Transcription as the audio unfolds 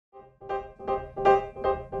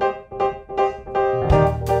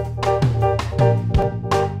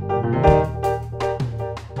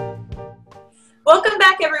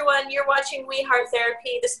watching We Heart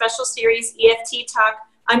Therapy, the special series EFT Talk.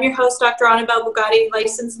 I'm your host, Dr. Anabelle Bugatti,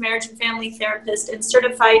 licensed marriage and family therapist and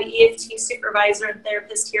certified EFT supervisor and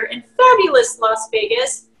therapist here in fabulous Las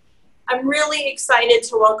Vegas. I'm really excited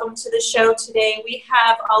to welcome to the show today. We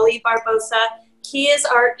have Ali Barbosa. He is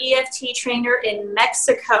our EFT trainer in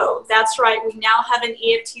Mexico. That's right, we now have an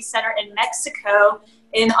EFT Center in Mexico.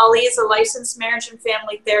 And Ali is a licensed marriage and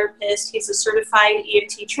family therapist. He's a certified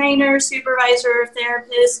EFT trainer, supervisor,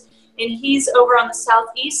 therapist, and he's over on the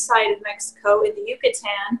southeast side of Mexico in the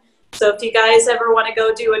Yucatan. So if you guys ever want to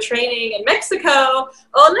go do a training in Mexico,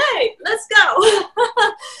 ole, let's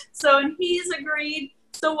go. And he's agreed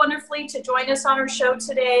so wonderfully to join us on our show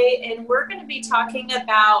today, and we're going to be talking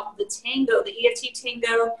about the tango, the EFT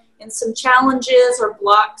tango, and some challenges or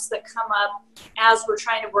blocks that come up as we're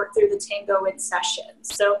trying to work through the tango in session.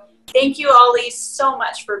 So thank you, Ali, so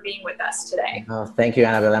much for being with us today. Oh, thank you,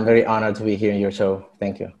 Annabelle. I'm very honored to be here in your show.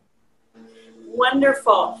 Thank you.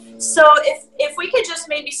 Wonderful. So if we could just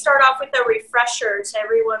maybe start off with a refresher to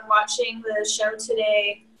everyone watching the show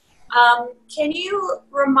today. Can you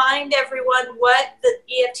remind everyone what the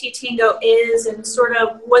EFT Tango is and sort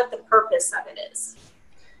of what the purpose of it is?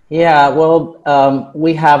 Yeah, well,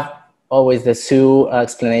 we have always the SU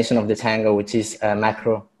explanation of the tango, which is a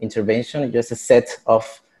macro intervention, just a set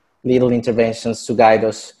of little interventions to guide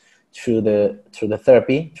us through the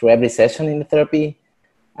therapy, through every session in the therapy.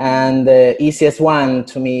 And the easiest one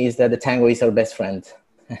to me is that the tango is our best friend.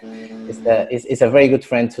 It's a very good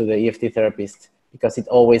friend to the EFT therapist, because it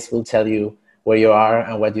always will tell you where you are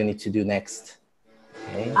and what you need to do next.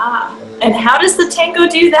 Okay? And how does the tango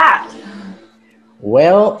do that?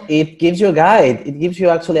 Well, it gives you a guide. It gives you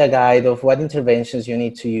actually a guide of what interventions you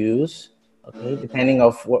need to use, okay, depending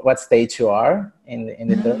of what stage you are in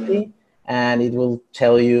the therapy. And it will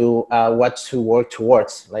tell you what to work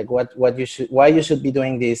towards, like why you should be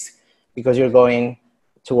doing this, because you're going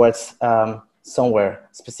towards somewhere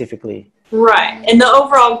specifically. Right. And the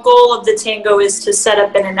overall goal of the tango is to set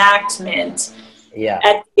up an enactment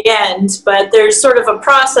at the end, but there's sort of a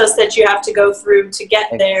process that you have to go through to get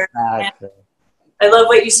there. Exactly. I love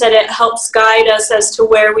what you said. It helps guide us as to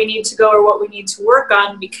where we need to go or what we need to work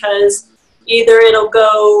on, because either it'll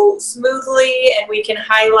go smoothly and we can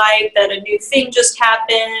highlight that a new thing just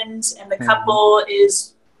happened and the couple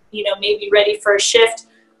is, you know, maybe ready for a shift,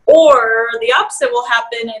 or the opposite will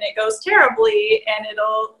happen and it goes terribly and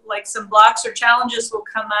it'll, like, some blocks or challenges will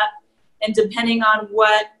come up, and depending on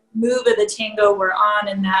what move of the tango we're on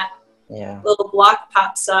and that little block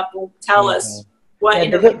pops up will tell us what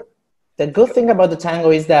The good thing about the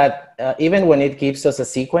tango is that even when it gives us a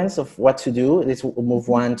sequence of what to do, this move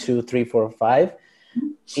 1, 2, 3, 4, 5,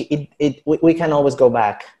 we can always go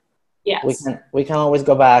back. Yes. We can always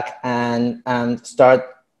go back and start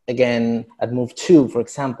again at move 2, for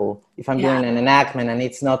example. If I'm doing an enactment and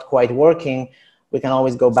it's not quite working, we can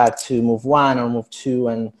always go back to move 1 or move 2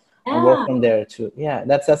 and work from there too. Yeah,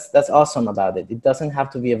 that's awesome about it. It doesn't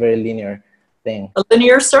have to be a very linear thing. A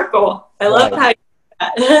linear circle. I love how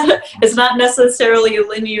it's not necessarily a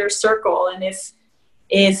linear circle, and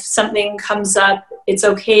if something comes up, it's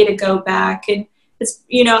okay to go back. And it's,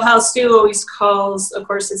 you know, how Stu always calls, of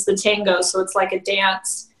course, it's the tango, so it's like a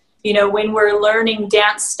dance. You know, when we're learning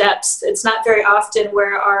dance steps, it's not very often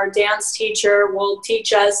where our dance teacher will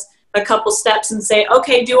teach us a couple steps and say,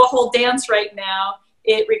 okay, do a whole dance right now.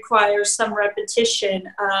 It requires some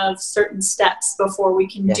repetition of certain steps before we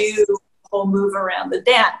can do the whole move around the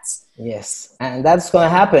dance. Yes, and that's going to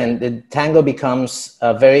happen. The tango becomes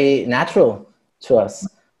very natural to us.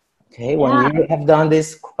 Okay, when you have done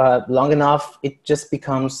this long enough, it just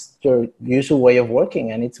becomes your usual way of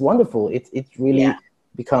working, and it's wonderful. It really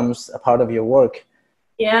becomes a part of your work.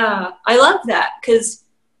 Yeah, I love that, because,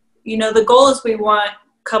 you know, the goal is we want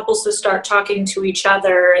couples to start talking to each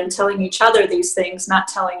other and telling each other these things, not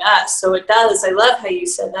telling us. So it does. I love how you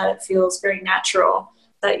said that. It feels very natural.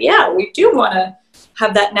 That, we do want to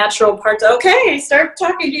have that natural part to, okay, start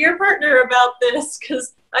talking to your partner about this,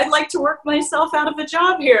 because I'd like to work myself out of a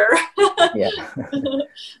job here.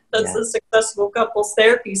 That's the successful couples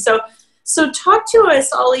therapy. So talk to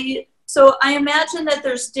us, Ali. So I imagine that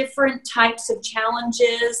there's different types of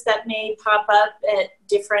challenges that may pop up at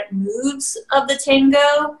different moves of the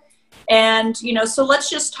tango. And, you know, so let's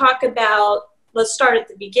just talk about, let's start at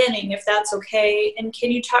the beginning, if that's okay. And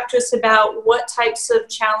can you talk to us about what types of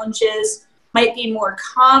challenges might be more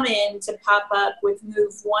common to pop up with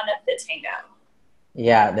move 1 of the tango?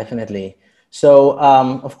 Yeah, definitely. So,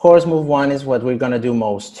 of course, move 1 is what we're going to do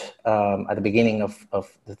most at the beginning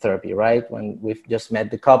of the therapy, right? When we've just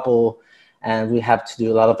met the couple and we have to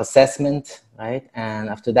do a lot of assessment, right? And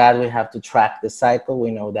after that, we have to track the cycle.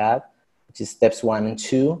 We know that. which is steps 1 and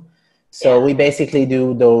 2. So we basically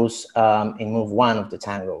do those in move 1 of the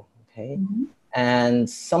tango, okay? And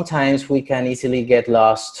sometimes we can easily get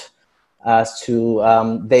lost as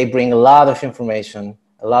to, they bring a lot of information,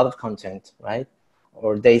 a lot of content, right?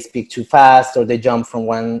 Or they speak too fast, or they jump from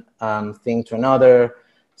one thing to another.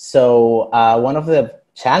 So one of the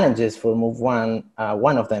challenges for move 1,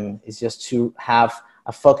 one of them is just to have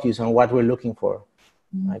a focus on what we're looking for.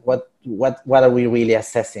 Like what are we really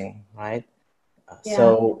assessing, right?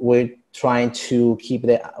 So we're trying to keep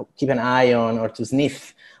an eye on, or to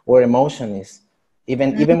sniff where emotion is,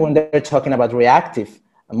 even when they're talking about reactive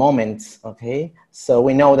moments, okay? So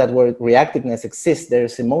we know that where reactiveness exists,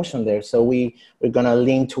 there's emotion there. So we're gonna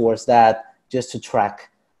lean towards that just to track,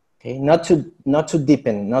 okay? Not to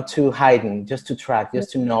deepen, not to heighten, just to track,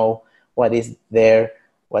 just to know what is there,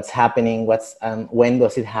 what's happening, when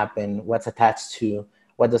does it happen, what's attached to,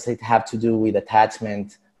 what does it have to do with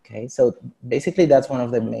attachment, okay? So basically that's one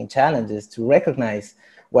of the main challenges, to recognize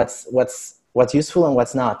what's useful and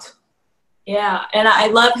what's not. Yeah, and I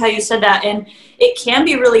love how you said that. And it can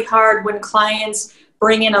be really hard when clients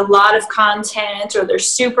bring in a lot of content, or they're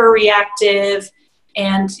super reactive,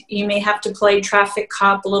 and you may have to play traffic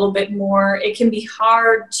cop a little bit more. It can be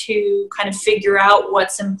hard to kind of figure out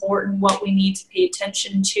what's important, what we need to pay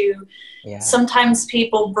attention to. Sometimes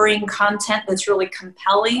people bring content that's really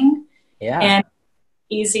compelling and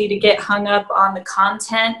easy to get hung up on the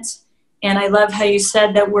content. And I love how you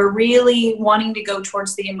said that we're really wanting to go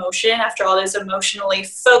towards the emotion. After all, it's emotionally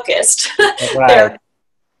focused. Right.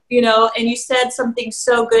 You know, and you said something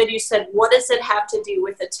so good. You said, what does it have to do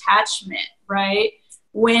with attachment, right?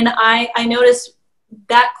 When I notice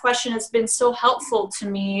that question has been so helpful to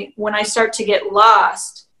me when I start to get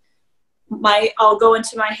lost. I'll go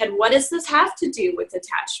into my head, what does this have to do with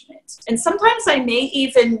attachment? And sometimes I may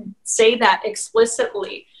even say that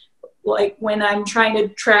explicitly. Like when I'm trying to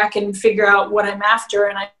track and figure out what I'm after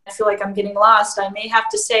and I feel like I'm getting lost, I may have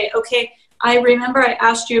to say, okay, I remember I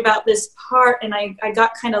asked you about this part and I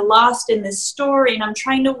got kind of lost in this story, and I'm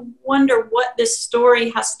trying to wonder what this story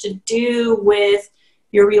has to do with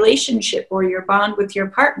your relationship or your bond with your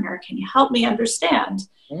partner. Can you help me understand?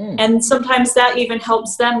 And sometimes that even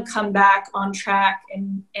helps them come back on track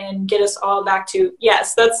and get us all back to,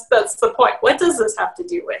 yes, that's the point. What does this have to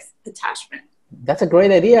do with attachment? That's a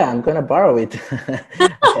great idea. I'm going to borrow it.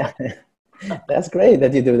 That's great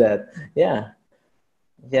that you do that.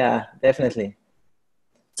 Yeah, definitely.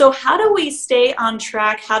 So how do we stay on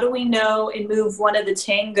track? How do we know in move 1 of the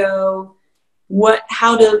tango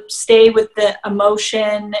how to stay with the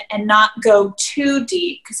emotion and not go too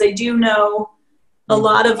deep? Because I do know a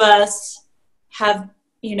lot of us have,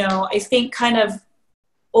 you know, I think kind of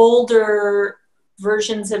older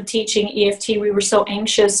versions of teaching EFT, we were so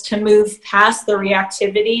anxious to move past the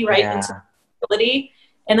reactivity, right, into ability,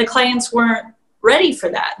 and the clients weren't ready for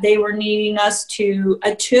that. They were needing us to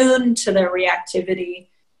attune to their reactivity.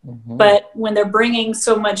 But when they're bringing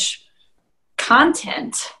so much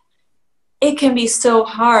content, it can be so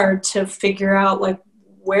hard to figure out, like,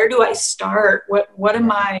 where do I start? What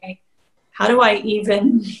am I, how do I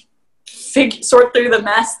even sort through the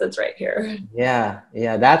mess that's right here? Yeah,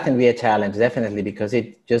 that can be a challenge, definitely, because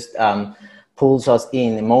it just pulls us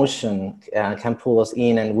in. Emotion can pull us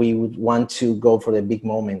in, and we would want to go for the big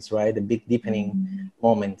moments, right? The big deepening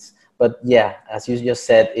moments. But yeah, as you just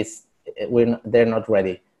said, they're not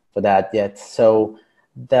ready for that yet. So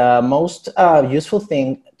the most useful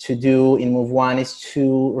thing to do in move 1 is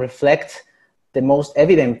to reflect the most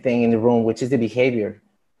evident thing in the room, which is the behavior,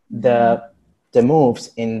 the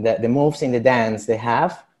moves in the dance they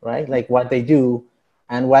have, right? Like what they do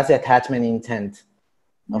and what's the attachment intent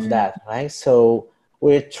of that, right? So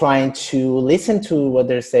we're trying to listen to what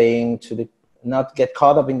they're saying, not get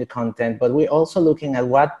caught up in the content, but we're also looking at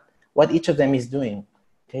what each of them is doing,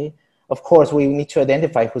 okay? Of course, we need to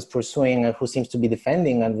identify who's pursuing and who seems to be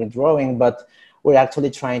defending and withdrawing, but we're actually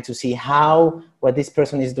trying to see what this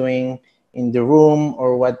person is doing in the room,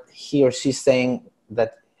 or what he or she's saying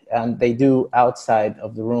that they do outside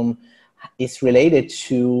of the room is related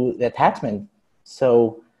to the attachment.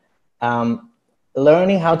 So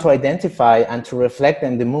learning how to identify and to reflect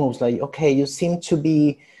on the moves, like, okay, you seem to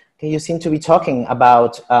be talking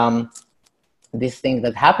about this thing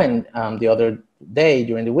that happened the other day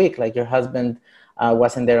during the week, like your husband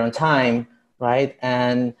wasn't there on time, right?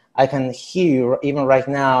 And I can hear you even right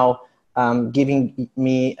now giving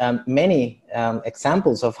me many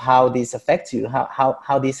examples of how this affects you,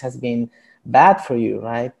 how this has been bad for you,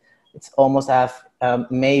 right? It's almost as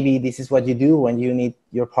maybe this is what you do when you need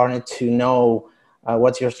your partner to know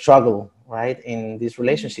what's your struggle, right, in this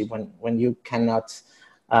relationship, when you cannot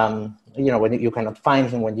you know, when you cannot find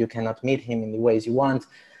him, when you cannot meet him in the ways you want,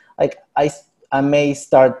 like I may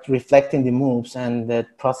start reflecting the moves and the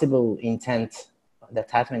possible intent, the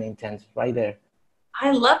attachment intent right there.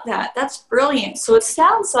 I love that. That's brilliant. So it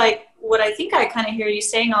sounds like what I think I kind of hear you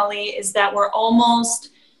saying, Ali, is that we're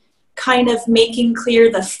almost kind of making clear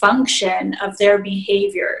the function of their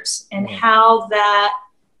behaviors and how that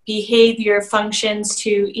behavior functions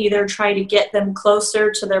to either try to get them closer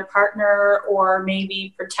to their partner or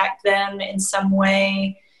maybe protect them in some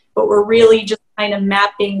way. But we're really just kind of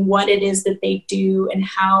mapping what it is that they do and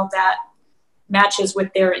how that matches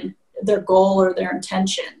with their goal or their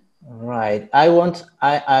intention. Right.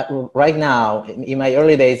 Right now, in my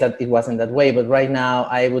early days, that it wasn't that way, but right now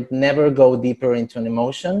I would never go deeper into an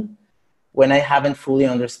emotion when I haven't fully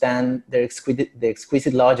understand the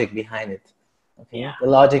exquisite logic behind it. Okay. Yeah. The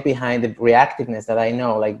logic behind the reactiveness that I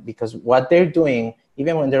know, like, because what they're doing,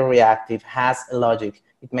 even when they're reactive, has a logic.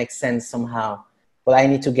 It makes sense somehow, but I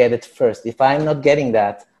need to get it first. If I'm not getting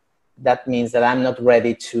that, that means that I'm not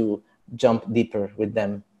ready to jump deeper with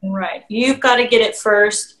them. Right. You've got to get it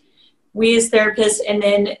first. We as therapists, and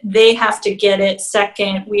then they have to get it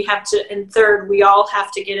second. We have to, and third, we all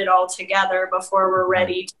have to get it all together before we're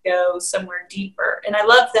ready to go somewhere deeper. And I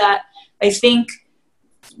love that. I think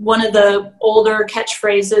one of the older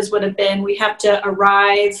catchphrases would have been, we have to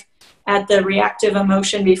arrive at the reactive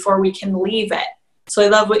emotion before we can leave it. So I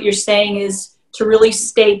love what you're saying is to really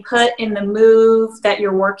stay put in the move that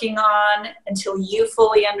you're working on until you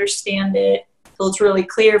fully understand it, till it's really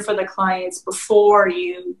clear for the clients before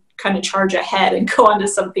you kind of charge ahead and go on to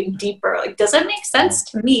something deeper. Like, does it make sense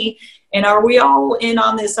to me? And are we all in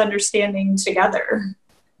on this understanding together?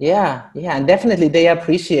 Yeah, yeah, and definitely they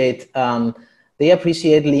appreciate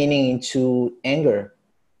leaning into anger,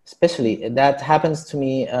 especially. That happens to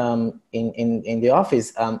me in the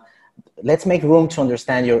office. Let's make room to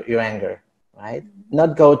understand your anger, right?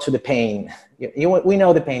 Not go to the pain. We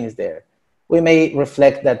know the pain is there. We may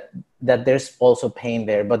reflect that there's also pain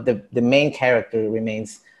there, but the main character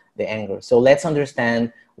remains the anger. So let's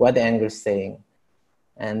understand what the anger is saying,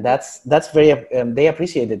 and that's very they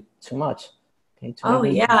appreciate it too much.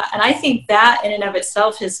 Okay, yeah, and I think that in and of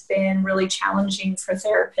itself has been really challenging for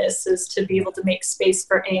therapists, is to be able to make space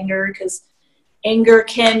for anger, because anger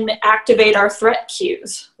can activate our threat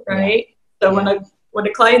cues, right? So when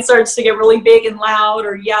a client starts to get really big and loud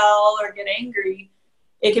or yell or get angry,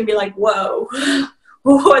 it can be like, whoa,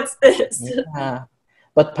 what's this? Yeah.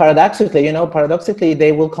 But paradoxically,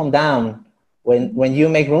 they will calm down when you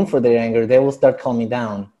make room for their anger. They will start calming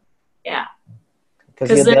down. Yeah,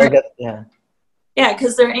 because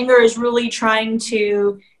their anger is really trying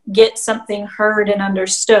to get something heard and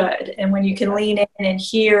understood. And when you can lean in and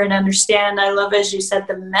hear and understand, I love, as you said,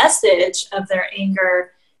 the message of their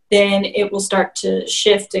anger, then it will start to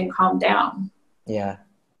shift and calm down. Yeah.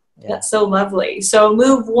 That's so lovely. So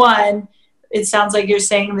move one, it sounds like you're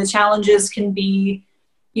saying the challenges can be,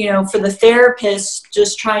 for the therapist,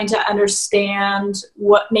 just trying to understand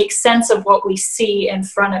what makes sense of what we see in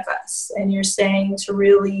front of us. And you're saying to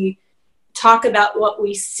really talk about what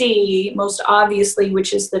we see most obviously,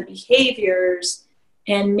 which is the behaviors,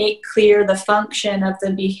 and make clear the function of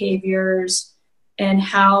the behaviors and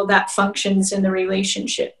how that functions in the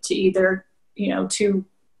relationship to either, to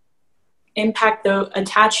impact the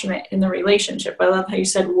attachment in the relationship. I love how you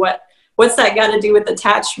said, what's that got to do with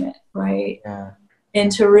attachment, right? Yeah.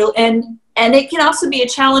 And and it can also be a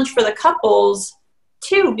challenge for the couples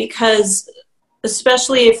too, because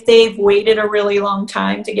especially if they've waited a really long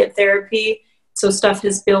time to get therapy, so stuff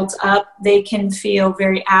has built up, they can feel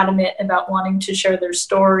very adamant about wanting to share their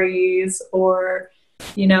stories or,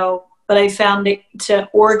 but I found it to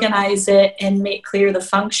organize it and make clear the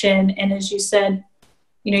function. And as you said,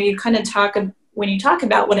 you kind of when you talk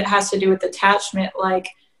about what it has to do with attachment, like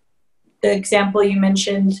the example you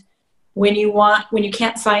mentioned, when you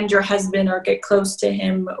can't find your husband or get close to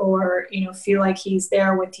him or, feel like he's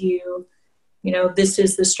there with you, this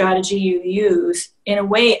is the strategy you use. In a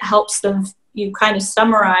way, it helps them, you kind of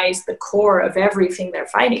summarize the core of everything they're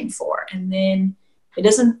fighting for. And then it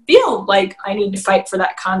doesn't feel like I need to fight for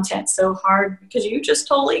that content so hard because you just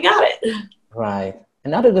totally got it. Right.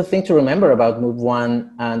 Another good thing to remember about move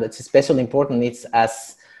one, and that's especially important, is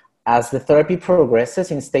as the therapy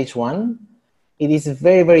progresses in stage one, it is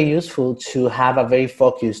very, very useful to have a very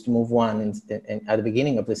focused move one at the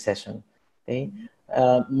beginning of the session. Okay?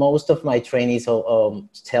 Most of my trainees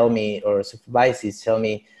tell me, or supervisors tell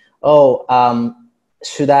me,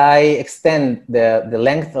 should I extend the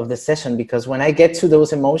length of the session? Because when I get to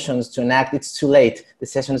those emotions to enact, it's too late. The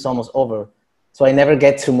session is almost over. So I never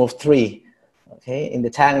get to move three, okay, in the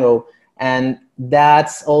tango. And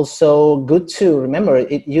that's also good to remember.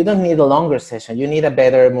 You don't need a longer session. You need a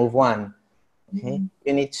better move one. Okay,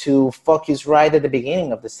 you need to focus right at the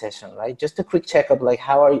beginning of the session, right? Just a quick checkup, like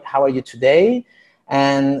how are you today,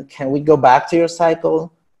 and can we go back to your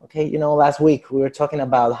cycle? Okay, you know, last week we were talking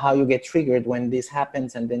about how you get triggered when this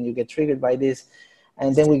happens, and then you get triggered by this,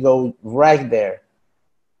 and then we go right there,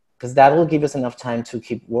 because that will give us enough time to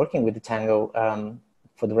keep working with the tango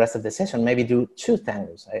for the rest of the session. Maybe do 2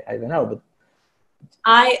 tangos. I don't know, but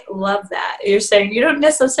I love that. You're saying you don't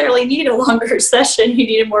necessarily need a longer session. You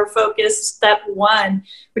need a more focused step one,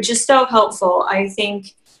 which is so helpful. I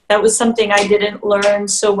think that was something I didn't learn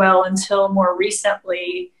so well until more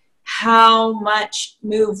recently, how much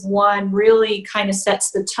move one really kind of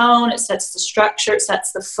sets the tone, it sets the structure, it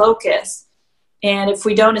sets the focus. And if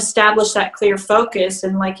we don't establish that clear focus,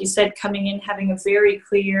 and like you said, coming in having a very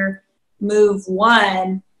clear move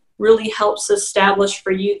one, really helps establish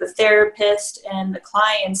for you, the therapist and the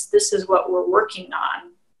clients, this is what we're working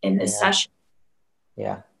on in this session.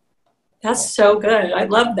 Yeah. That's so good. I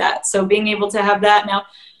love that. So being able to have that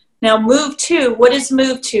now move two, what is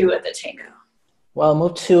move two at the tango? Well,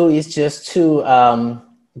 move two is just to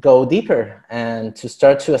go deeper and to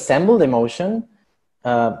start to assemble the emotion,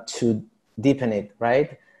 to deepen it,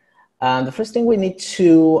 right? The first thing we need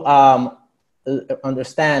to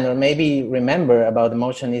understand or maybe remember about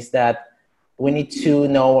emotion is that we need to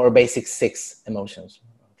know our basic 6 emotions,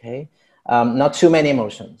 okay? Not too many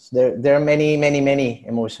emotions. There are many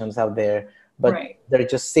emotions out there, but there are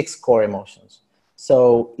just 6 core emotions.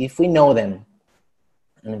 So if we know them,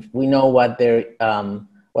 and if we know what their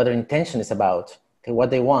intention is about, okay,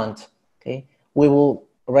 what they want, okay, we will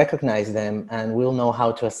recognize them and we'll know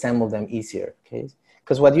how to assemble them easier, okay?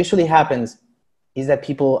 Because what usually happens is that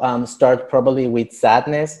people start probably with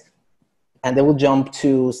sadness, and they will jump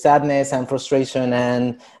to sadness and frustration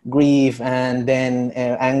and grief and then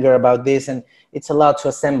anger about this. And it's a lot to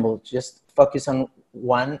assemble. Just focus on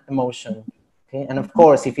one emotion. Okay. And of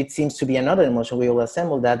course, if it seems to be another emotion, we will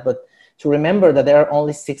assemble that. But to remember that there are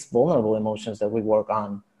only 6 vulnerable emotions that we work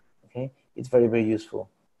on. Okay. It's very, very useful.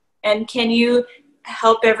 And can you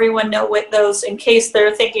help everyone know what those, in case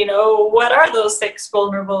they're thinking, oh, what are those 6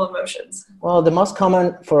 vulnerable emotions? Well, the most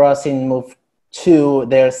common for us in move 2,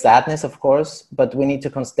 there's sadness, of course, but we need to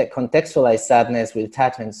contextualize sadness with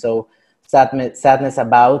attachment. So sadness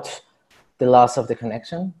about the loss of the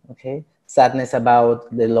connection, okay? Sadness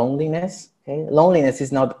about the loneliness, okay? Loneliness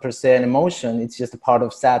is not per se an emotion, it's just a part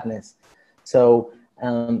of sadness. So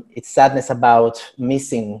it's sadness about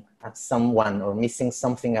missing someone or missing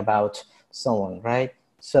something about someone, right?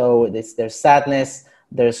 So there's sadness,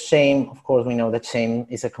 there's shame. Of course, we know that shame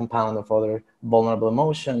is a compound of other vulnerable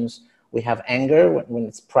emotions. We have anger when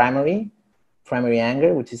it's primary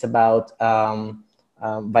anger, which is about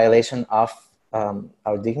violation of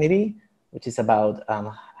our dignity, which is about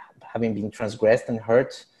having been transgressed and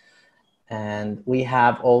hurt. And we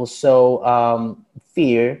have also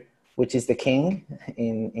fear, which is the king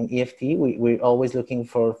in EFT. We're always looking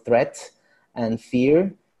for threat and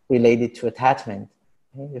fear related to attachment.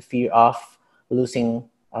 Okay? The fear of losing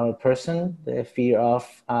our person, the fear of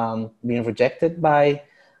being rejected by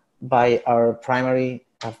our primary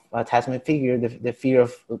attachment figure, the fear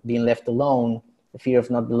of being left alone, the fear of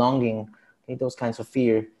not belonging, okay? Those kinds of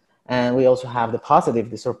fear. And we also have the positive,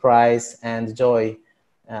 the surprise and the joy,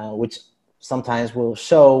 which sometimes will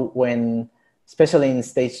show when, especially in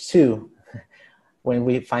stage 2, when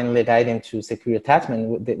we finally guide into secure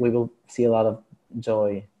attachment, we will see a lot of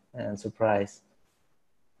joy and surprise.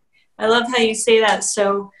 I love how you say that.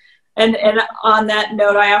 So, and on that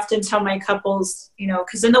note, I often tell my couples, you know,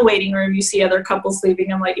 because in the waiting room, you see other couples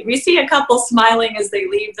leaving. I'm like, if you see a couple smiling as they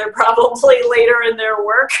leave, they're probably later in their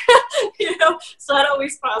work. You know, it's not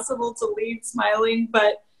always possible to leave smiling.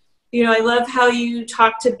 But, you know, I love how you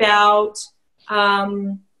talked about,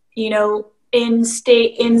 you know, in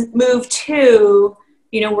move 2,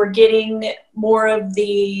 you know, we're getting more of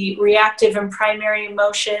the reactive and primary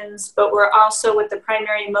emotions, but we're also with the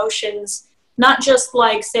primary emotions, not just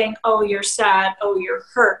like saying, oh, you're sad, oh, you're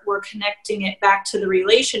hurt. We're connecting it back to the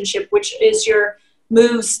relationship, which is your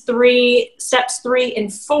steps 3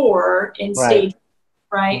 and 4 in stage,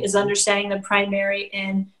 right? Is understanding the primary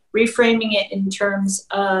and reframing it in terms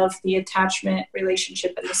of the attachment,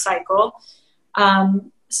 relationship, and the cycle.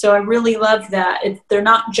 So I really love that. They're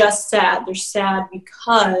not just sad. They're sad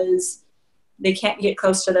because they can't get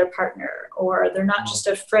close to their partner, or they're not just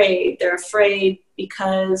afraid. They're afraid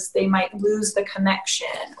because they might lose the connection,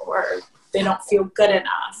 or they don't feel good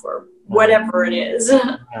enough, or whatever it is.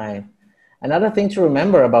 Right. Another thing to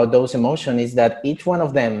remember about those emotions is that each one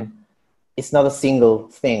of them is not a single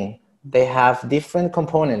thing. they have different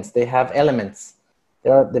components. They have elements.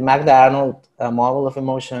 The Magda Arnold model of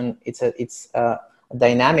emotion, it's a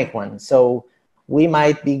dynamic one. So we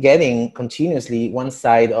might be getting continuously one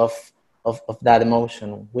side of that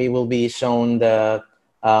emotion. We will be shown the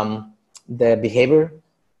behavior,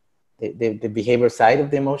 the behavior side of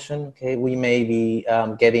the emotion. Okay, we may be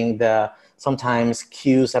getting sometimes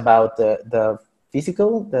cues about the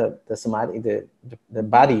physical, the somatic, the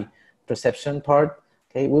body perception part.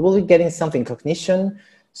 Okay, we will be getting something, cognition.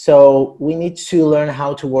 So we need to learn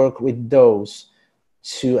how to work with those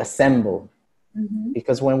to assemble. Mm-hmm.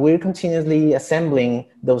 Because when we're continuously assembling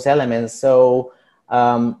those elements, so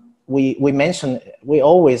we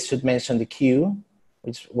always should mention the cue,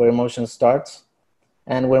 where emotion starts.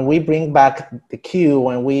 And when we bring back the cue,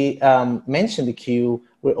 when we mention the cue,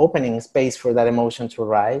 we're opening space for that emotion to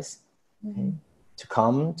arise, mm-hmm. okay, to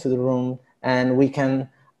come to the room, and we can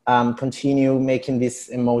continue making this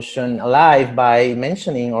emotion alive by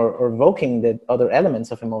mentioning or evoking the other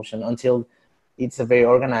elements of emotion until it's a very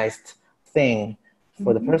organized thing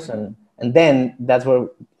for mm-hmm. the person. And then that's where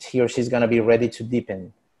he or she's going to be ready to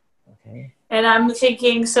deepen. Okay. And I'm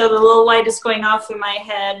thinking, so the little light is going off in my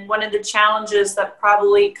head. One of the challenges that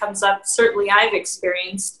probably comes up, certainly I've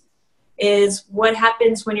experienced, is what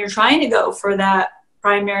happens when you're trying to go for that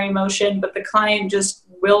primary emotion, but the client just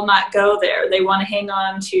will not go there. They want to hang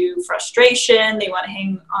on to frustration. They want to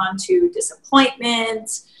hang on to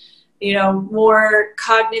disappointment, you know, more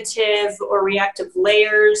cognitive or reactive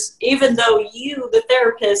layers, even though you, the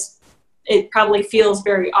therapist, it probably feels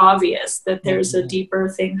very obvious that there's a deeper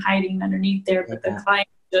thing hiding underneath there, but the client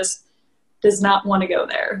just does not want to go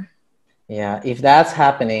there. Yeah, if that's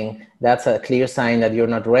happening, that's a clear sign that you're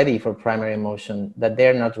not ready for primary emotion, that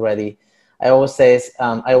they're not ready. I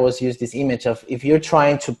always use this image of, if you're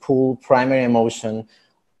trying to pull primary emotion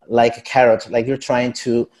like a carrot, like you're trying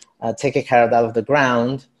to take a carrot out of the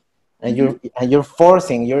ground, and mm-hmm. you're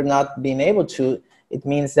forcing, you're not being able to, it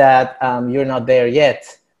means that you're not there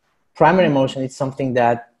yet. Primary emotion is something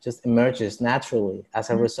that just emerges naturally as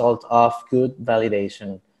a result of good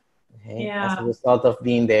validation, okay? Yeah. As a result of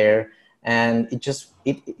being there, and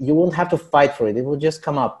you won't have to fight for it. It will just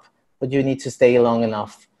come up, but you need to stay long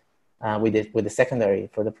enough with the secondary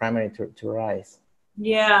for the primary to arise.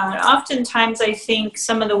 Yeah, oftentimes I think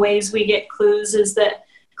some of the ways we get clues is that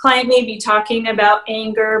client may be talking about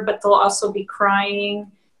anger, but they'll also be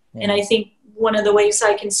crying. Yeah. And I think one of the ways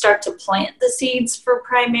I can start to plant the seeds for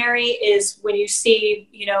primary is when you see,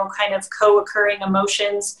 you know, kind of co-occurring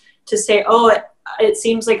emotions, to say, oh, it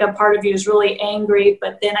seems like a part of you is really angry,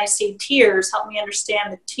 but then I see tears. Help me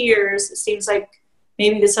understand the tears. It seems like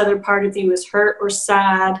maybe this other part of you is hurt or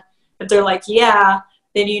sad. But they're like, yeah,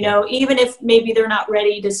 then, you know, even if maybe they're not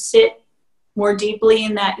ready to sit more deeply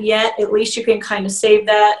in that yet, at least you can kind of save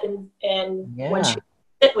that. And once you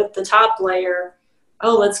sit with the top layer,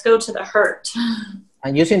 oh, let's go to the hurt.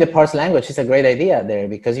 And using the parts language is a great idea there,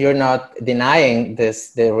 because you're not denying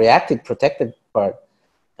the reactive protected part,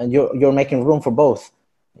 and you're making room for both.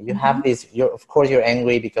 You have this, of course you're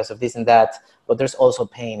angry because of this and that, but there's also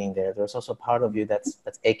pain in there. There's also part of you that's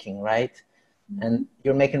aching, right? And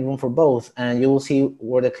you're making room for both, and you will see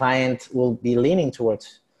where the client will be leaning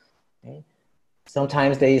towards. Okay?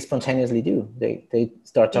 Sometimes they spontaneously do. They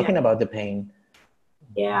start talking about the pain.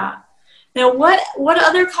 Yeah. Now, what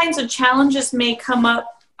other kinds of challenges may come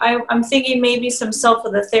up? I'm thinking maybe some self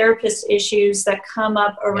of the therapist issues that come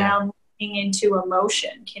up around leaning into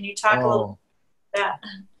emotion. Can you talk a little about that?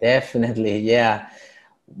 Definitely, yeah.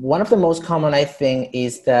 One of the most common, I think,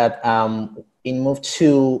 is that in Move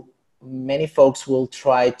 2, many folks will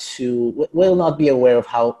not be aware of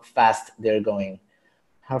how fast they're going,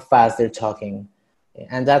 how fast they're talking.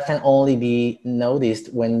 And that can only be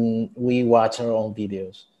noticed when we watch our own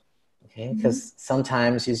videos. Okay, because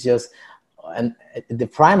sometimes it's just, and the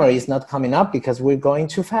primary is not coming up because we're going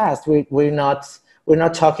too fast. We're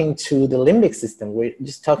not talking to the limbic system. We're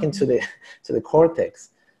just talking to the cortex.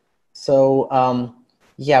 So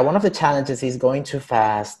one of the challenges is going too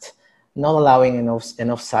fast, not allowing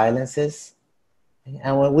enough silences.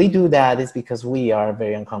 And when we do that, it's because we are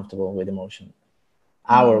very uncomfortable with emotion.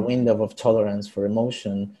 Our window of tolerance for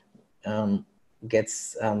emotion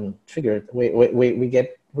gets triggered. We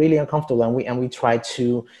get really uncomfortable, and we try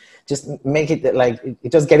to just make it like,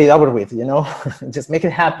 just get it over with, you know, just make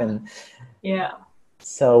it happen. Yeah.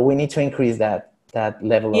 So we need to increase that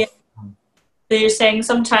level of. So you're saying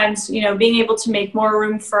sometimes, you know, being able to make more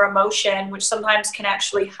room for emotion, which sometimes can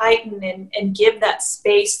actually heighten and give that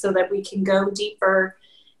space so that we can go deeper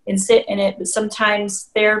and sit in it. But sometimes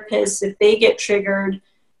therapists, if they get triggered,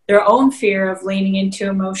 their own fear of leaning into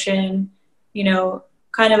emotion, you know,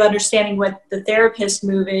 kind of understanding what the therapist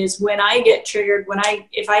move is when I get triggered,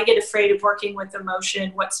 if I get afraid of working with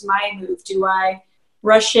emotion, what's my move? Do I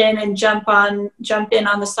rush in and jump in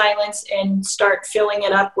on the silence and start filling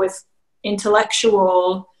it up with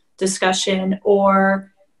intellectual discussion,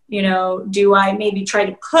 or, you know, do I maybe try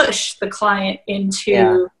to push the client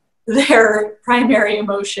into their primary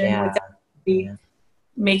emotion without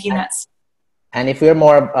making that? And if we're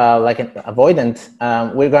more like an avoidant,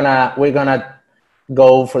 we're gonna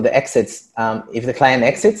go for the exits. If the client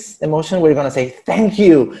exits emotion, we're gonna say thank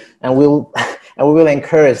you, and we will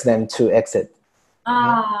encourage them to exit.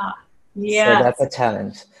 Yeah. So that's a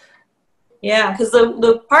challenge. Yeah, because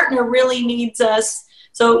the partner really needs us.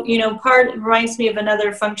 So, you know, part reminds me of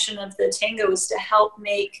another function of the tango is to help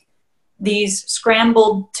make these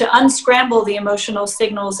unscramble the emotional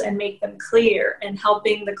signals and make them clear, and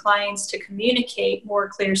helping the clients to communicate more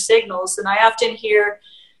clear signals. And I often hear,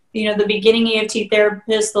 you know, the beginning EFT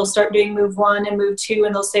therapists, they'll start doing move 1 and move 2,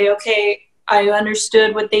 and they'll say, okay, I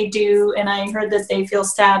understood what they do, and I heard that they feel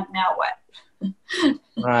sad, now what?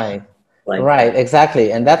 Right. Right,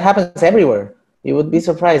 exactly. And that happens everywhere. You would be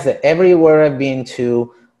surprised that everywhere I've been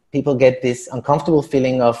to, people get this uncomfortable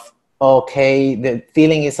feeling of, okay, the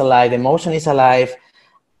feeling is alive, the emotion is alive,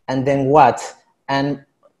 and then what? And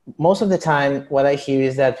most of the time, what I hear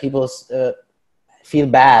is that people feel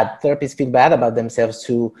bad, therapists feel bad about themselves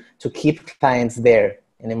to keep clients there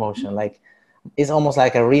in emotion. Like, it's almost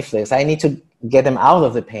like a reflex. I need to get them out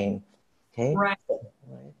of the pain. Okay. Right.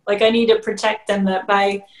 Like I need to protect them, that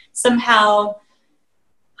by somehow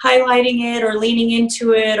highlighting it or leaning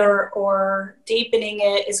into it or deepening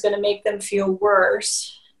it is going to make them feel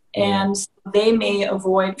worse. And they may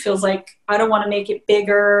avoid, feels like I don't want to make it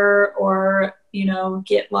bigger or, you know,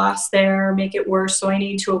 get lost there, make it worse. So I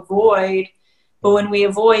need to avoid. But when we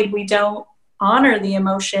avoid, we don't honor the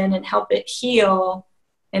emotion and help it heal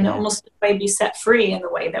and almost be set free in the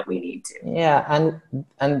way that we need to. Yeah,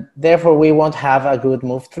 and therefore we won't have a good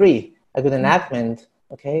move 3, a good enactment,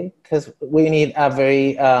 okay? Because we need a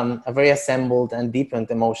very assembled and deepened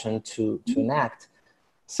emotion to enact.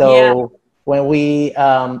 So when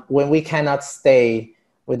we cannot stay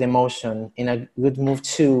with emotion in a good move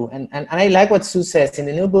 2, and I like what Sue says in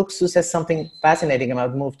the new book. Sue says something fascinating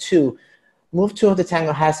about move 2. Move 2 of the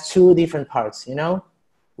tango has 2 different parts, you know?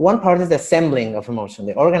 One part is the assembling of emotion,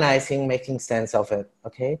 the organizing, making sense of it,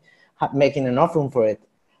 okay? Making enough room for it.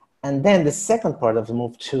 And then the second part of the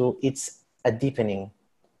move 2, it's a deepening,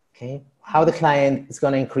 okay? How the client is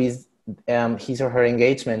going to increase his or her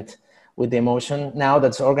engagement with the emotion. Now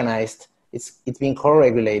that's organized, it's being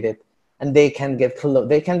co-regulated, and they can get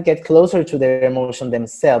closer to their emotion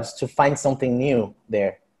themselves to find something new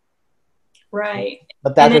there. Right.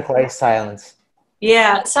 But that requires silence.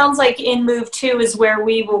 Yeah, it sounds like in move 2 is where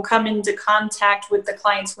we will come into contact with the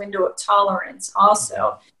client's window of tolerance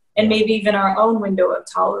also, and maybe even our own window of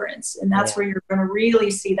tolerance. And that's where you're going to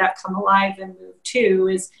really see that come alive in move 2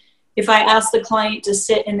 is if I ask the client to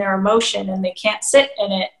sit in their emotion and they can't sit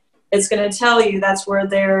in it, it's going to tell you that's where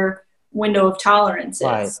their window of tolerance is.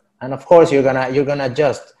 Right. And of course you're gonna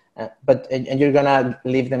adjust, but you're gonna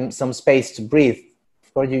leave them some space to breathe.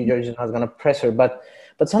 Of course you're just not gonna pressure, but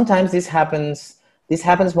sometimes this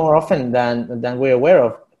happens more often than we're aware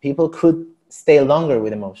of. People could stay longer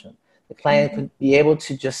with emotion. The client could be able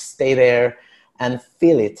to just stay there and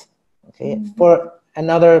feel it, okay, for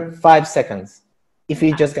another 5 seconds. If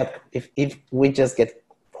we just get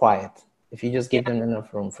quiet, if you just give them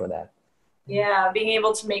enough room for that. Yeah, being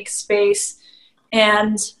able to make space,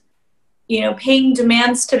 and, you know, pain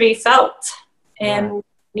demands to be felt, and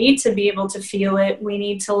we need to be able to feel it. We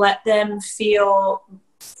need to let them feel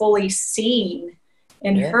fully seen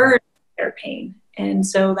and heard their pain. And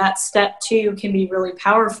so that step 2 can be really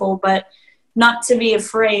powerful, but not to be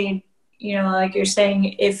afraid, you know, like you're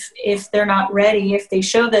saying, if they're not ready, if they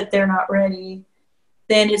show that they're not ready,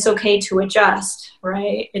 then it's okay to adjust,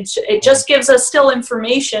 right? It just gives us still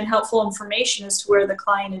information, helpful information as to where the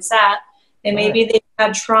client is at. And maybe they've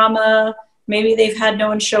had trauma, maybe they've had no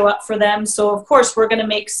one show up for them. So of course we're going to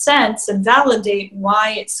make sense and validate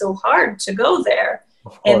why it's so hard to go there.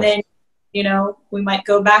 And then, you know, we might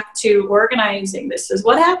go back to organizing. This is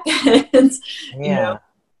what happens. You know?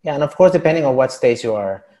 Yeah, and of course, depending on what stage you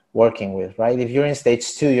are working with, right? If you're in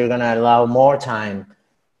stage 2, you're going to allow more time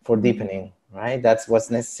for deepening, right? That's what's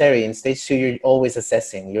necessary. In stage 2, you're always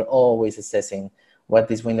assessing what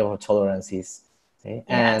this window of tolerance is. Okay?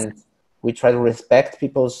 And we try to respect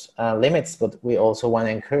people's limits, but we also want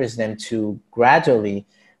to encourage them to gradually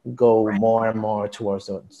go more and more towards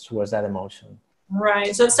that emotion.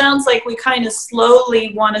 Right. So it sounds like we kind of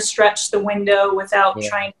slowly want to stretch the window without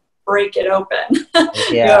trying to break it open.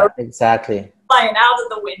 Yeah, exactly. Flying out of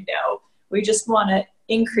the window. We just want to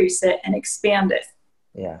increase it and expand it.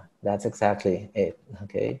 Yeah, that's exactly it.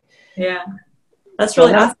 Okay. Yeah, that's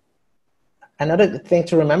really awesome. Another thing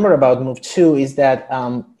to remember about move 2 is that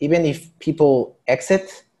even if people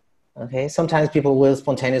exit, okay, sometimes people will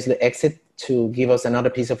spontaneously exit to give us another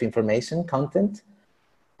piece of information, content.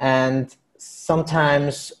 And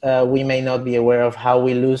sometimes we may not be aware of how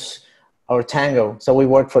we lose our tango. So we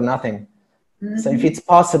work for nothing. Mm-hmm. So if it's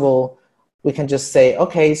possible, we can just say,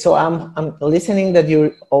 okay, so I'm listening that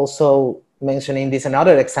you're also mentioning this,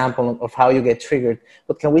 another example of how you get triggered,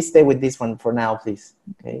 but can we stay with this one for now, please?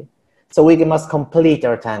 Okay. So we must complete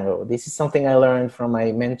our tango. This is something I learned from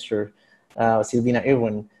my mentor, Silvina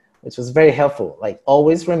Irwin, which was very helpful. Like,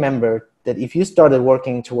 always remember that if you started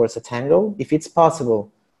working towards a tango, if it's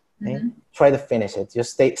possible, okay, mm-hmm. try to finish it.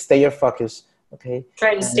 Just stay your focus, okay?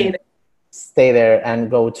 Try to stay there. Stay there and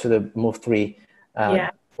go to the move 3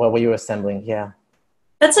 while you're assembling, yeah.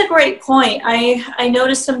 That's a great point. I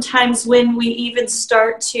notice sometimes when we even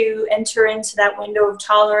start to enter into that window of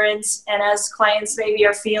tolerance, and as clients maybe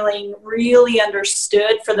are feeling really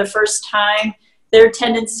understood for the first time, their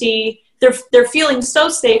tendency, they're feeling so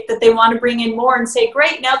safe that they want to bring in more and say,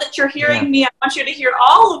 great, now that you're hearing me, I want you to hear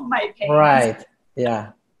all of my pains. Right,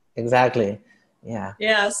 yeah, exactly, yeah.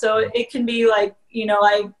 Yeah, so it can be like,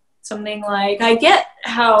 something like, I get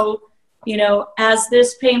how, as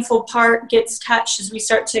this painful part gets touched, as we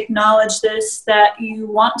start to acknowledge this, that you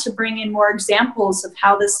want to bring in more examples of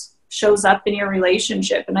how this shows up in your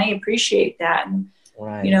relationship. And I appreciate that. And,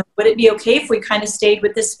 would it be okay if we kind of stayed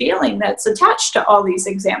with this feeling that's attached to all these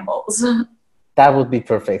examples? That would be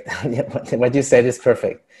perfect. What you said is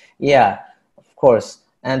perfect. Yeah, of course.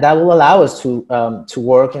 And that will allow us to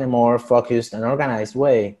work in a more focused and organized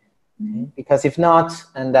way. Mm-hmm. Because if not,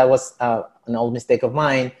 and that was an old mistake of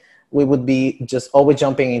mine, we would be just always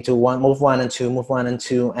jumping into move 1 and 2, move 1 and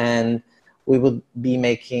 2, and we would be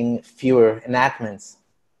making fewer enactments.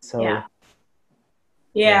 So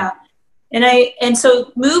yeah. And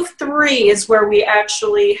so move 3 is where we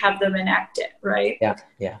actually have them enacted, right?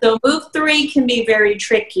 Yeah. So move 3 can be very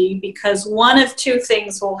tricky because one of two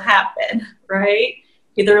things will happen, right?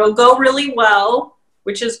 Either it'll go really well,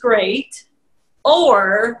 which is great,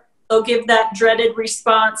 or they'll give that dreaded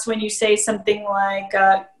response when you say something like,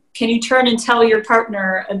 can you turn and tell your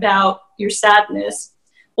partner about your sadness?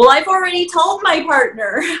 Well, I've already told my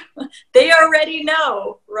partner. They already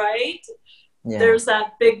know, right? Yeah. There's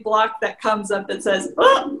that big block that comes up that says,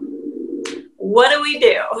 oh, what do we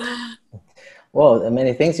do? Well, there are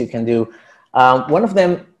many things you can do. One of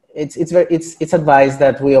them, it's advised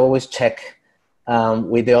that we always check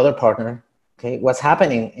with the other partner, okay, what's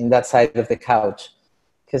happening in that side of the couch.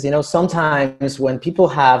 Because, sometimes when people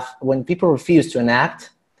refuse to enact,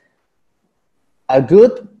 a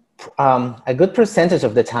good percentage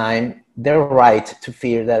of the time, they're right to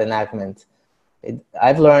fear that enactment.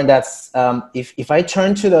 I've learned that if I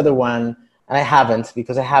turn to the other one, and I haven't,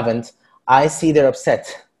 I see they're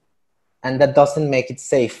upset. And that doesn't make it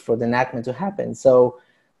safe for the enactment to happen. So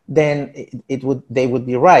then they would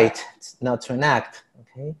be right not to enact,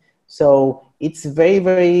 okay? So it's very,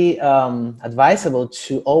 very advisable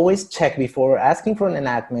to always check before asking for an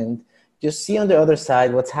enactment. Just see on the other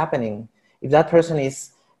side what's happening. If that person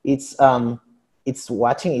is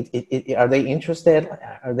watching it, are they interested?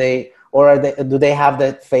 Do they have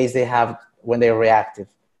that face they have when they're reactive?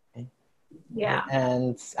 Okay? Yeah.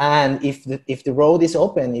 And if the road is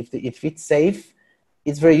open, if it's safe,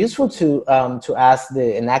 it's very useful to ask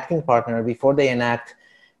the enacting partner before they enact,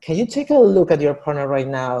 can you take a look at your partner right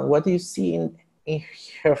now? What do you see in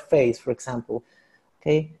her face, for example?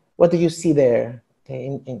 Okay, what do you see there?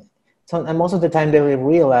 Okay, and most of the time they will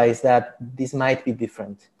realize that this might be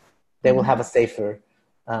different. They will have a safer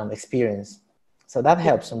experience. So that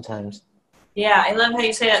helps sometimes. Yeah, I love how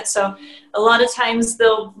you say that. So a lot of times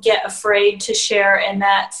they'll get afraid to share, and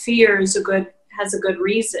that fear has a good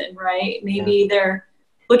reason, right? Maybe they're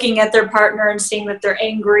looking at their partner and seeing that they're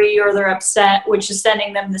angry or they're upset, which is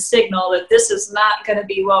sending them the signal that this is not going to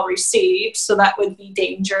be well received. So that would be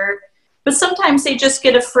danger. But sometimes they just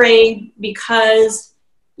get afraid because,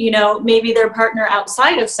 maybe their partner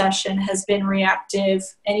outside of session has been reactive.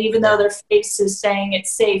 And even though their face is saying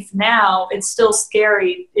it's safe now, it's still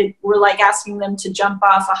scary. We're like asking them to jump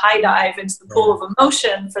off a high dive into the pool of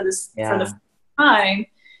emotion for the first time.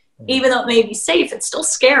 Even though it may be safe, it's still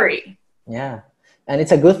scary. Yeah. And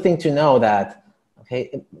it's a good thing to know that,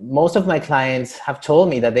 okay, most of my clients have told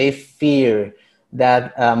me that they fear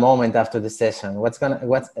that moment after the session. What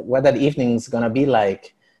that evening's gonna be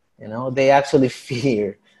like, they actually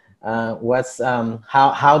fear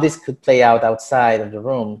how this could play out outside of the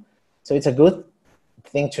room. So it's a good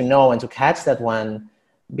thing to know and to catch that one,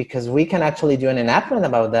 because we can actually do an enactment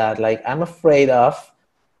about that. Like, I'm afraid of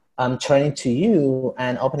turning to you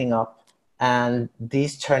and opening up, and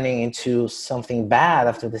this turning into something bad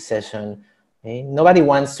after the session. Okay? Nobody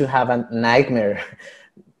wants to have a nightmare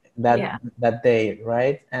that day,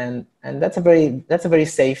 right? And that's a very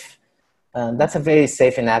safe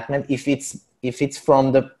enactment if it's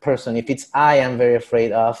from the person. If it's, I am very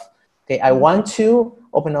afraid of, okay, I want to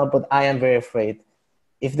open up, but I am very afraid.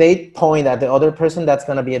 If they point at the other person, that's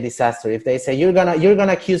gonna be a disaster. If they say, you're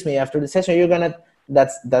gonna accuse me after the session,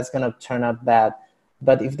 that's gonna turn out bad.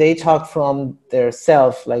 But if they talk from their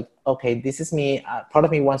self, like, okay, this is me, part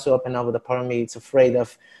of me wants to open up, but a part of me is afraid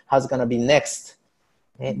of how it's gonna be next.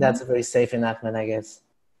 Okay? That's a very safe enactment, I guess.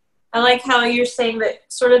 I like how you're saying that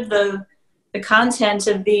sort of the content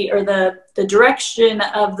of the direction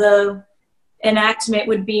of the enactment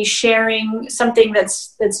would be sharing something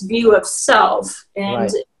that's view of self. And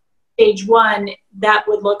right. Stage one, that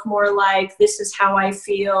would look more like, this is how I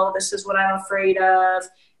feel, this is what I'm afraid of,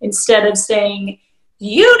 instead of saying,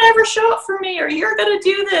 you never show up for me, or you're going to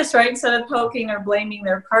do this, right? Instead of poking or blaming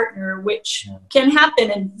their partner, which can happen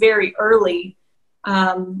in very early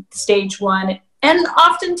stage one. And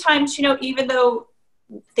oftentimes, you know, even though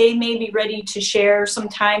they may be ready to share,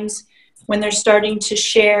 sometimes when they're starting to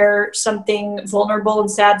share something vulnerable and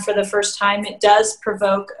sad for the first time, it does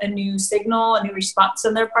provoke a new signal, a new response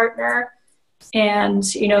in their partner. And,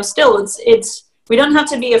 you know, still it's we don't have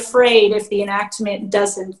to be afraid if the enactment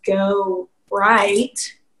doesn't go right.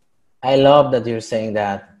 I love that you're saying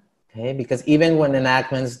that, okay? Because even when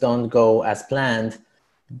enactments don't go as planned,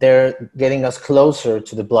 they're getting us closer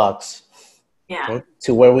to the blocks, okay?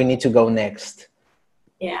 To where we need to go next.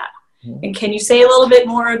 Yeah. And can you say a little bit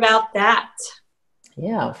more about that?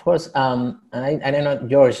 Yeah, of course. And I don't know,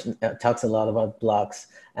 George talks a lot about blocks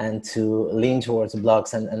and to lean towards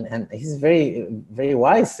blocks, and he's very, very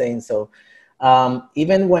wise saying so.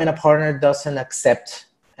 Even when a partner doesn't accept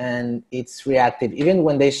and it's reactive, even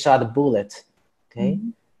when they shot a bullet, okay,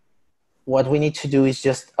 what we need to do is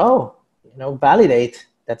just, validate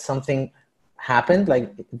that something happened.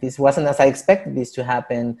 Like, this wasn't as I expected this to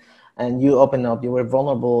happen. And you opened up, you were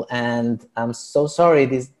vulnerable, and I'm so sorry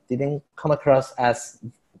this didn't come across as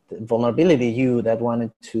vulnerability you that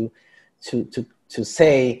wanted to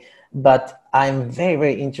say, but I'm very,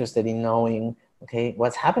 very interested in knowing, okay,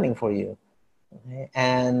 what's happening for you. Okay?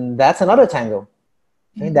 And that's another tango.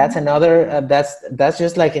 Okay? That's another, that's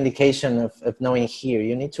just like indication of knowing here.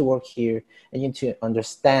 You need to work here, and you need to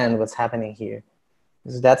understand what's happening here.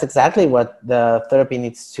 So that's exactly what the therapy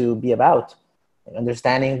needs to be about.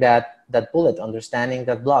 Understanding that bullet, understanding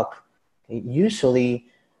that block. Usually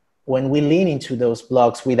when we lean into those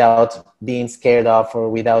blocks without being scared of or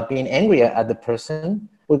without being angry at the person,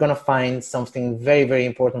 we're going to find something very, very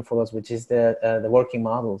important for us, which is the working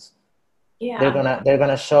models. Yeah. They're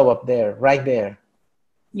gonna show up there, right there.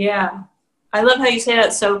 Yeah. I love how you say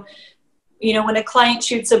that. So, you know, when a client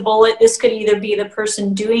shoots a bullet, this could either be the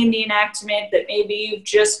person doing the enactment that maybe you've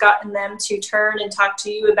just gotten them to turn and talk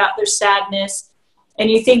to you about their sadness, and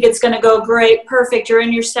you think it's going to go great, perfect, you're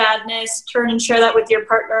in your sadness, turn and share that with your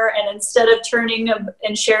partner, and instead of turning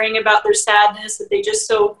and sharing about their sadness that they just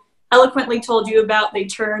so eloquently told you about, they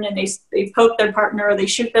turn and they poke their partner, or they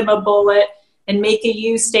shoot them a bullet and make a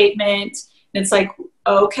you statement. And it's like,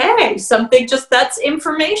 okay, that's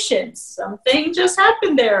information. Something just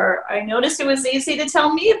happened there. I noticed it was easy to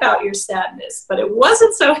tell me about your sadness, but it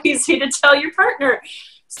wasn't so easy to tell your partner.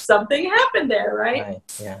 Something happened there, right?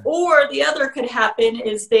 Yeah. Or the other could happen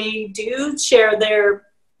is they do share their,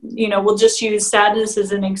 you know, we'll just use sadness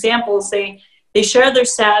as an example. They share their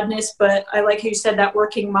sadness, but I like how you said that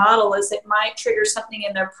working model is it might trigger something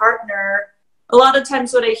in their partner. A lot of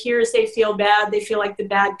times what I hear is they feel bad. They feel like the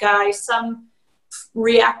bad guy. Some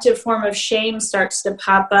reactive form of shame starts to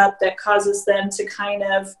pop up that causes them to kind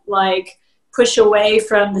of like push away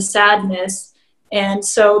from the sadness. And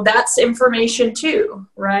so that's information too,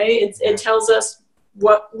 right? It tells us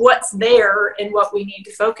what's there and what we need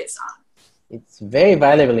to focus on. It's very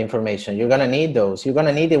valuable information. You're going to need those. You're going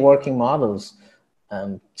to need the working models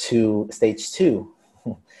to stage 2.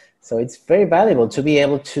 So it's very valuable to be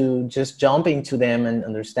able to just jump into them and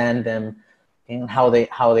understand them and how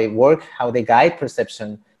they work, how they guide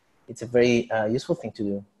perception. It's a very useful thing to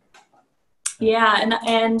do. Yeah,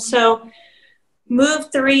 and so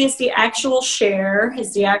move 3 is the actual share,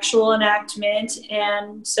 is the actual enactment.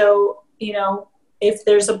 And so, you know, if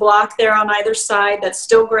there's a block there on either side, that's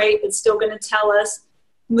still great. It's still going to tell us.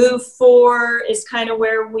 Move 4 is kind of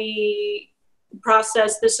where we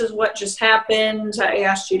process, this is what just happened. I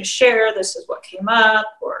asked you to share. This is what came up,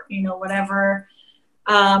 or, you know, whatever.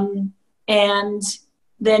 And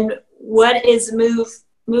then what is move?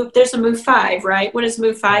 There's a move 5, right? What is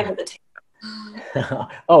move 5 of the Tango?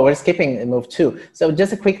 Oh, we're skipping move 2. So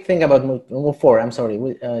just a quick thing about move 4. I'm sorry.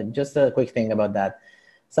 Just a quick thing about that.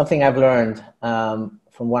 Something I've learned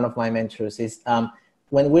from one of my mentors is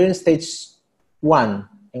when we're in stage 1,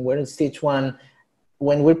 and we're in stage 1,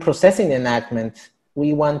 when we're processing the enactment,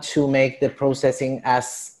 we want to make the processing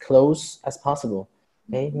as close as possible.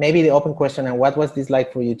 Okay? Maybe the open question, and what was this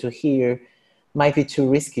like for you to hear, might be too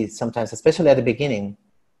risky sometimes, especially at the beginning.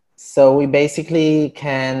 So we basically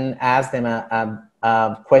can ask them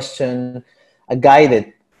a question, a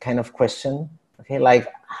guided kind of question. Okay, like,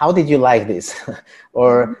 how did you like this?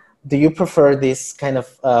 Or do you prefer this kind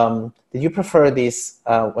of, did you prefer this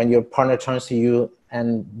when your partner turns to you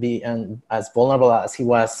and be as vulnerable as he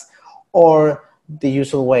was, or the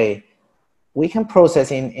usual way? We can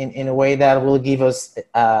process in a way that will give us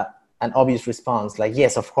an obvious response, like,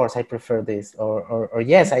 yes, of course, I prefer this, or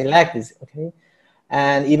yes, I like this, okay?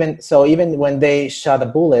 And even when they shot a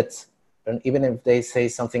bullet, and even if they say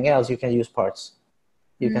something else, you can use parts.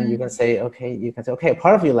 You can say, okay, a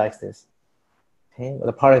part of you likes this, okay, but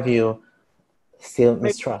a part of you still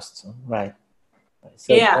mistrusts, right?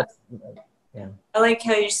 So yeah. Yeah. I like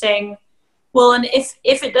how you're saying, well, and if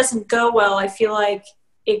it doesn't go well, I feel like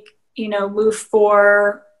it, you know, move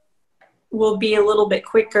 4 will be a little bit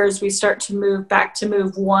quicker as we start to move back to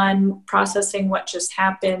move 1, processing what just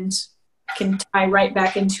happened, can tie right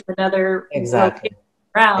back into another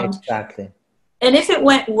round. Exactly. And if it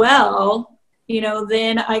went well, you know,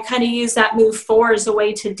 then I kind of use that move 4 as a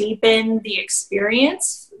way to deepen the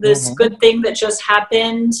experience, this good thing that just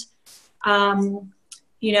happened,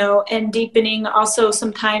 you know, and deepening also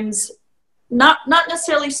sometimes not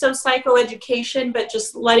necessarily so psychoeducation, but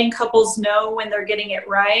just letting couples know when they're getting it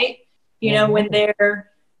right, you know, when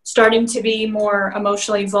they're starting to be more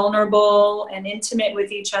emotionally vulnerable and intimate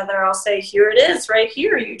with each other. I'll say, here it is right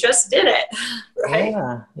here. You just did it. Right.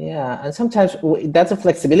 Yeah. And sometimes that's a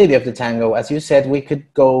flexibility of the tango. As you said, we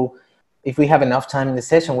could go, if we have enough time in the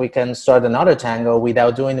session, we can start another tango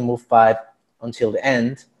without doing the move 5 until the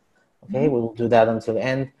end. Okay, we will do that until the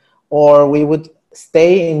end. Or we would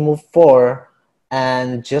stay in move 4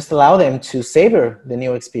 and just allow them to savor the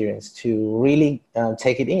new experience, to really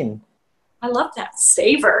take it in. I love that.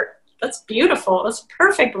 Savor. That's beautiful. That's a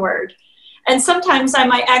perfect word. And sometimes I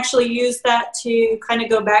might actually use that to kind of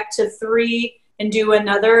go back to 3 and do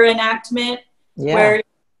another enactment where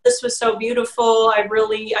this was so beautiful. I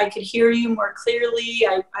could hear you more clearly.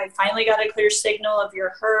 I finally got a clear signal of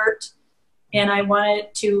your hurt, and I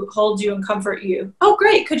wanted to hold you and comfort you. Oh,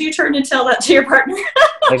 great. Could you turn and tell that to your partner?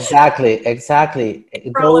 Exactly.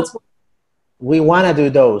 We want to do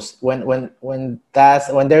those when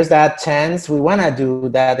there's that chance, we want to do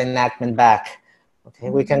that enactment back.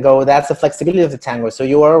 Okay, we can go, that's the flexibility of the tango. So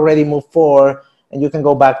you are already move 4 and you can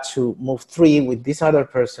go back to move 3 with this other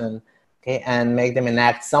person, okay, and make them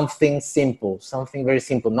enact something simple, something very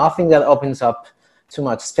simple, nothing that opens up too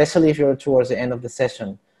much, especially if you're towards the end of the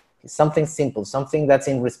session. Something simple, something that's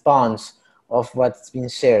in response of what's been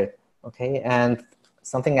shared, okay, and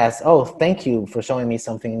something as, oh, thank you for showing me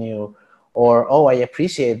something new, or, oh, I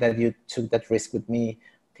appreciate that you took that risk with me,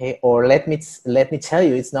 okay, or let me tell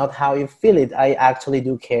you, it's not how you feel it, I actually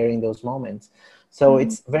do care in those moments. So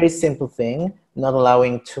it's a very simple thing, not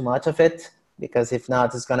allowing too much of it, because if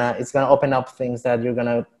not, it's gonna open up things that you're not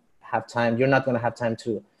gonna have time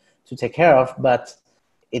to take care of, but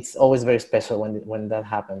it's always very special when that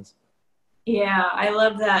happens. Yeah, I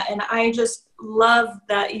love that. And I just love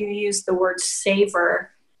that you use the word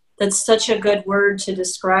savor. That's such a good word to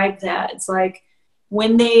describe that. It's like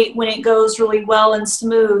when it goes really well and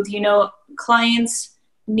smooth, you know, clients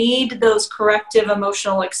need those corrective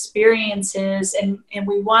emotional experiences, and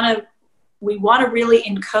we want to really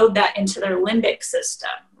encode that into their limbic system,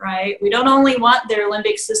 right? We don't only want their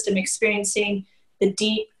limbic system experiencing the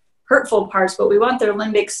deep hurtful parts, but we want their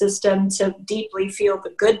limbic system to deeply feel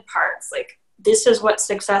the good parts. Like, this is what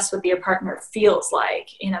success with your partner feels like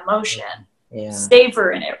in emotion. Yeah.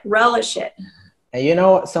 Savor in it, relish it. And you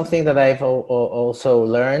know, something that I've also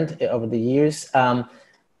learned over the years,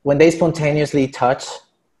 when they spontaneously touch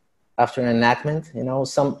after an enactment, you know,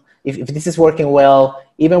 if this is working well,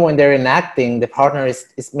 even when they're enacting, the partner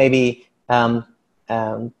is maybe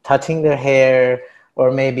touching their hair,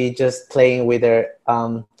 or maybe just playing with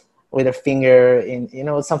their finger in, you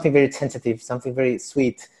know, something very tentative, something very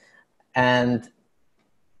sweet, and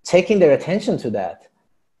taking their attention to that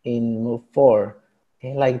in move 4.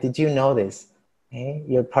 Okay, like, did you know this? okay?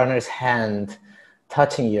 Your partner's hand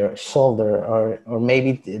touching your shoulder, or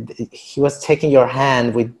maybe he was taking your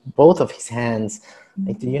hand with both of his hands.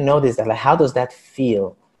 Like, do you notice that? Like, how does that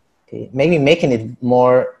feel? Okay? Maybe making it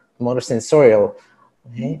more sensorial.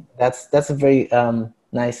 Okay? That's a very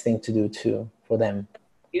nice thing to do too for them.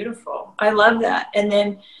 Beautiful. I love that. And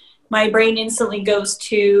then my brain instantly goes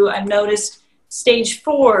to, I've noticed stage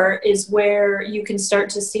 4 is where you can start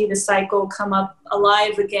to see the cycle come up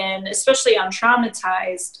alive again, especially on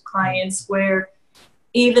traumatized clients, where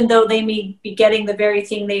even though they may be getting the very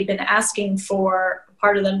thing they've been asking for,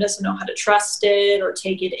 part of them doesn't know how to trust it or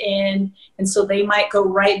take it in. And so they might go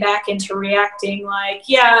right back into reacting like,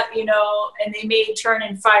 yeah, you know, and they may turn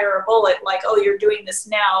and fire a bullet like, oh, you're doing this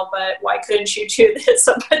now, but why couldn't you do this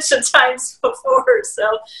a bunch of times before?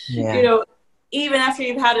 So, you know, even after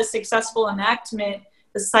you've had a successful enactment,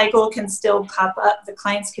 the cycle can still pop up. The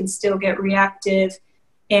clients can still get reactive.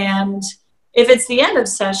 And if it's the end of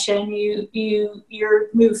session, your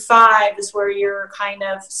move 5 is where you're kind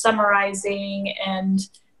of summarizing, and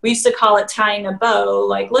we used to call it tying a bow.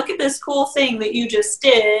 Like, look at this cool thing that you just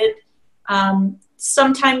did.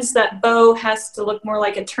 Sometimes that bow has to look more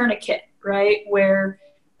like a tourniquet, right? Where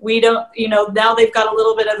we don't, you know, now they've got a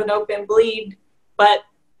little bit of an open bleed, but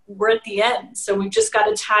we're at the end. So we've just got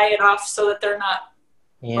to tie it off so that they're not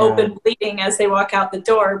open bleeding as they walk out the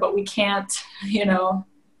door, but we can't, you know,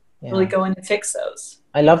 really go in and fix those.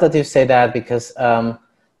 I love that you say that, because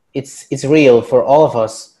it's real for all of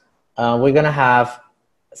us. We're gonna have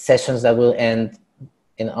sessions that will end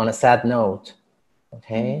on a sad note,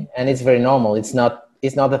 okay? And it's very normal. It's not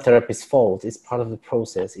the therapist's fault. It's part of the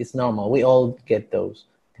process. It's normal. We all get those.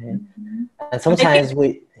 Okay? And sometimes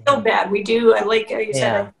we feel bad. We do. I like how you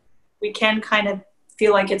said we can kind of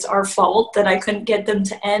feel like it's our fault that I couldn't get them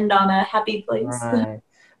to end on a happy place.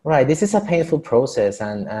 Right. This is a painful process,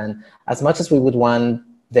 and as much as we would want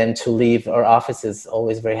them to leave our offices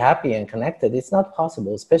always very happy and connected, it's not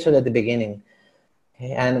possible, especially at the beginning.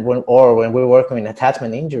 Okay? And when we're working in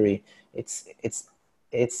attachment injury,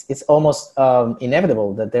 it's almost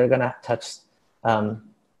inevitable that they're gonna touch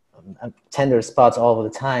tender spots all the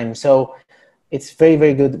time. So it's very,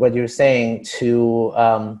 very good what you're saying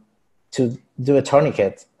to do a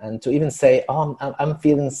tourniquet, and to even say, oh, I'm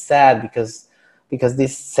feeling sad because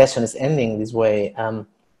this session is ending this way.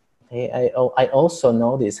 I also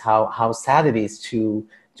notice how sad it is to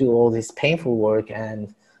do all this painful work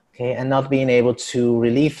and not being able to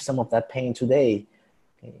relieve some of that pain today.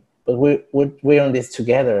 Okay? But we're on this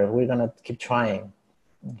together. We're gonna keep trying.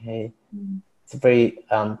 Okay, it's a very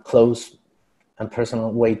close and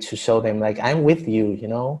personal way to show them, like, I'm with you, you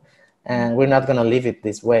know, and we're not gonna leave it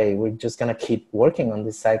this way. We're just gonna keep working on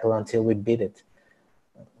this cycle until we beat it.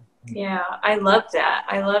 Yeah, I love that.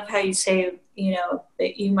 I love how you say, you know,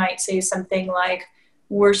 that you might say something like,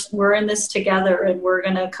 we're in this together and we're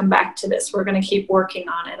going to come back to this. We're going to keep working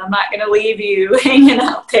on it. I'm not going to leave you hanging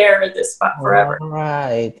out there at this spot forever.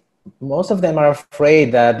 Right. Most of them are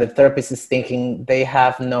afraid that the therapist is thinking they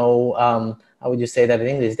have no, how would you say that in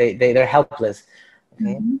English? They're helpless.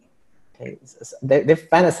 Okay. Okay. They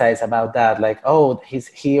fantasize about that. Like, oh,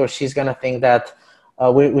 he or she's going to think that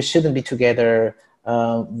we shouldn't be together.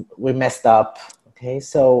 We messed up. Okay,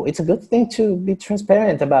 so it's a good thing to be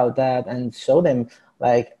transparent about that and show them,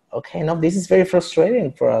 like, okay, no, this is very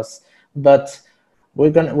frustrating for us, but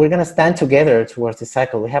we're gonna stand together towards the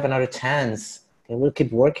cycle. We have another chance. Okay, we'll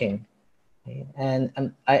keep working. Okay?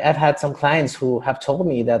 And I've had some clients who have told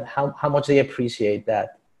me that how much they appreciate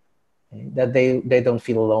that, okay? That they don't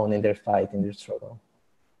feel alone in their fight, in their struggle.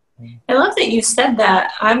 I love that you said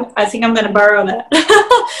that. I think I'm going to borrow that.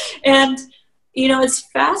 And you know, it's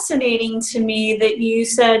fascinating to me that you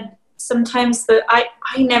said sometimes that I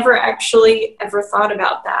never actually ever thought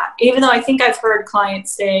about that, even though I think I've heard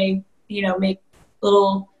clients say, you know, make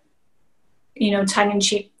little, you know,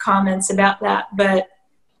 tongue-in-cheek comments about that. But,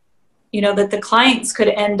 you know, that the clients could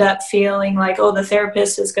end up feeling like, oh, the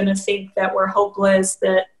therapist is going to think that we're hopeless,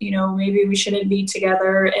 that, you know, maybe we shouldn't be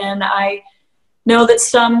together. And I know that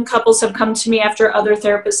some couples have come to me after other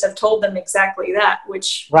therapists have told them exactly that,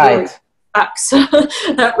 which really sucks.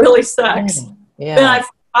 That really sucks. Yeah. And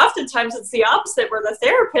oftentimes it's the opposite, where the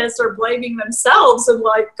therapists are blaming themselves and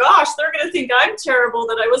like, gosh, they're going to think I'm terrible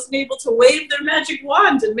that I wasn't able to wave their magic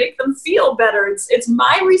wand and make them feel better. It's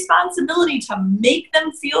my responsibility to make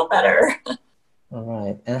them feel better. All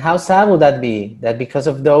right. And how sad would that be? That because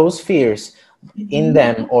of those fears in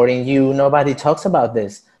them or in you, nobody talks about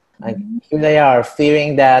this. Like, here they are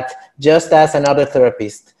fearing that just as another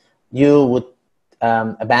therapist, you would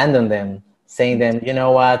abandon them, saying them, you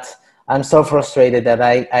know what, I'm so frustrated that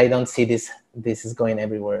I don't see this this is going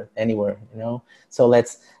anywhere, you know? So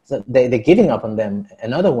they're giving up on them.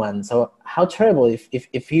 Another one. So how terrible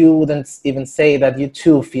if you wouldn't even say that you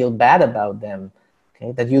too feel bad about them,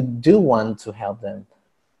 okay? That you do want to help them.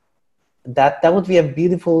 That would be a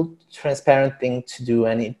beautiful, transparent thing to do,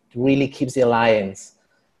 and it really keeps the alliance.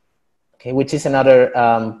 Okay, which is another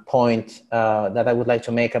point that I would like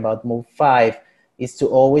to make about move 5, is to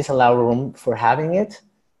always allow room for having it,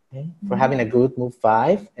 okay? For having a good move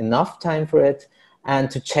 5, enough time for it,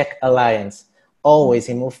 and to check alliance. Always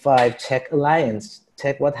in move 5, check alliance,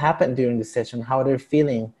 check what happened during the session, how they're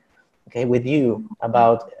feeling, okay, with you,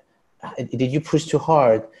 about, did you push too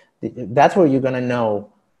hard? That's where you're gonna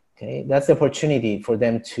know, okay? That's the opportunity for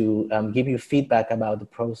them to give you feedback about the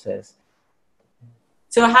process.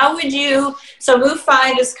 So how would you, so move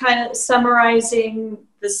 5 is kind of summarizing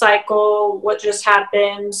the cycle, what just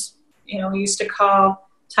happened, you know, we used to call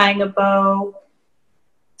tying a bow.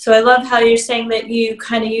 So I love how you're saying that you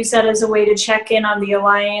kind of use that as a way to check in on the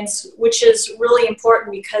alliance, which is really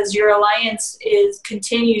important because your alliance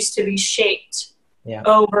continues to be shaped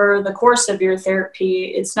over the course of your therapy.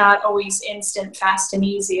 It's not always instant, fast, and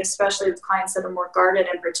easy, especially with clients that are more guarded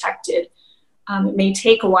and protected. It may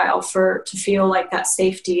take a while to feel like that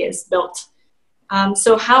safety is built.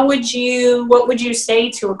 So what would you say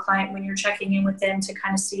to a client when you're checking in with them to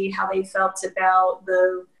kind of see how they felt about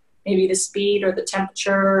maybe the speed or the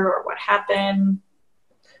temperature or what happened?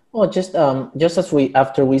 Well, just as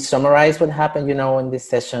after we summarize what happened, you know, in this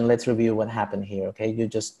session, let's review what happened here. Okay, you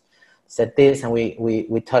just said this, and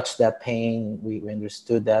we touched that pain, we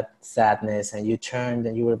understood that sadness, and you turned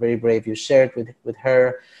and you were very brave. You shared with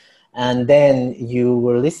her. And then you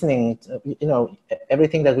were listening to, you know,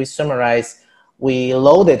 everything that we summarized, we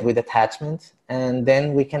loaded with attachment, and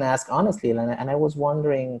then we can ask honestly. And I was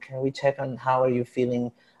wondering, can we check on how are you feeling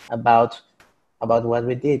about what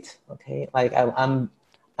we did? Okay, like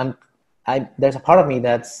there's a part of me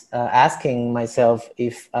that's asking myself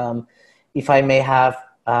if I may have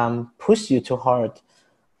pushed you too hard.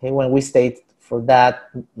 Okay, when we stayed for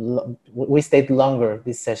that, we stayed longer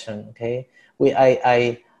this session. Okay,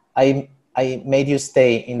 I made you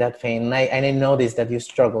stay in that pain, and I noticed that you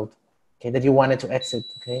struggled, okay, that you wanted to exit,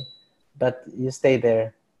 okay, but you stayed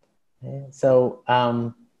there. Okay? So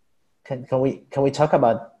can we talk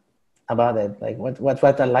about it? Like what's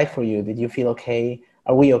that like for you? Did you feel okay?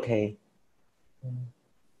 Are we okay?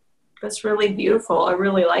 That's really beautiful. I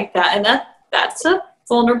really like that, and that's a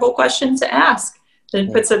vulnerable question to ask.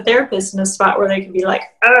 It puts a therapist in a spot where they can be like,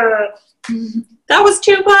 that was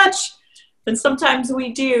too much. And sometimes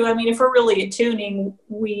we do. I mean, if we're really attuning,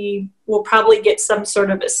 we will probably get some sort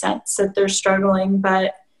of a sense that they're struggling.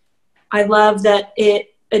 But I love that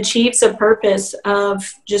it achieves a purpose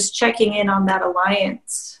of just checking in on that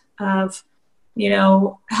alliance, of, you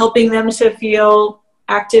know, helping them to feel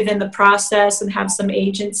active in the process and have some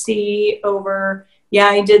agency over, yeah,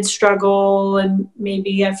 I did struggle and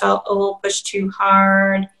maybe I felt a little pushed too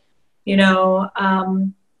hard, you know.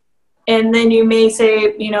 And then you may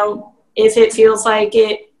say, you know, if it feels like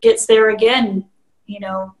it gets there again, you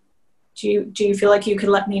know, do you feel like you could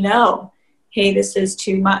let me know, hey, this is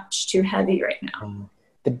too much, too heavy right now?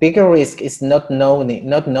 The bigger risk is not noticing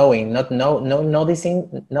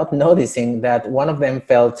that one of them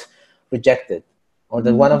felt rejected, or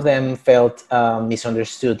that one of them felt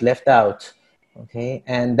misunderstood, left out. Okay,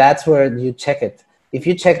 and that's where you check it. If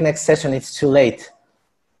you check next session, it's too late.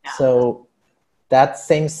 Yeah. So that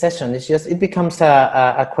same session, it becomes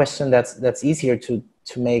a question that's easier to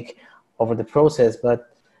make over the process,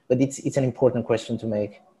 but it's an important question to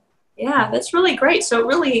make. Yeah, that's really great. So it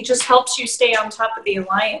really just helps you stay on top of the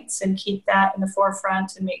alliance and keep that in the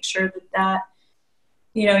forefront and make sure that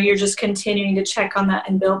you know, you're just continuing to check on that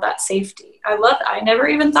and build that safety. I love that. I never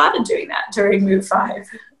even thought of doing that during move 5.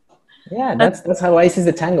 Yeah, that's how I see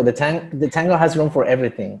the tango. The tango has room for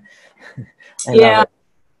everything. I love it.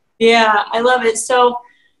 Yeah, I love it. So,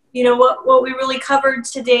 you know, what we really covered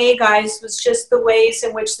today, guys, was just the ways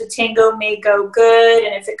in which the tango may go good.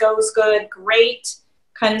 And if it goes good, great.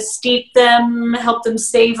 Kind of steep them, help them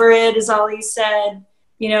savor it, as Ali said,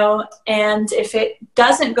 you know. And if it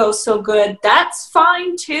doesn't go so good, that's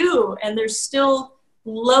fine too. And there's still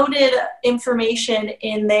loaded information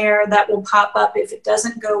in there that will pop up if it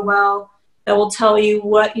doesn't go well, that will tell you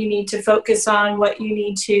what you need to focus on, what you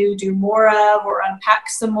need to do more of, or unpack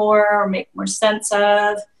some more, or make more sense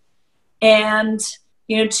of. And,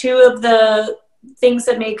 you know, 2 of the things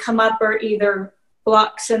that may come up are either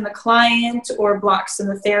blocks in the client or blocks in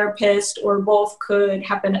the therapist, or both could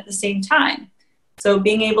happen at the same time. So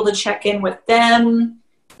being able to check in with them,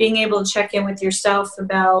 being able to check in with yourself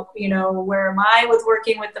about, you know, where am I with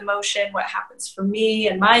working with emotion, what happens for me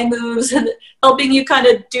and my moves, and helping you kind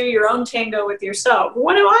of do your own tango with yourself.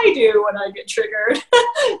 What do I do when I get triggered?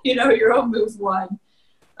 You know, your own move one.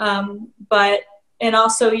 And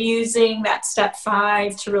also using that step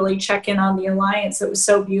 5 to really check in on the alliance. It was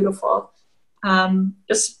so beautiful.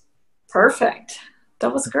 Just perfect.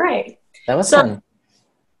 That was great. That was fun.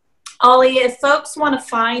 Ollie, if folks want to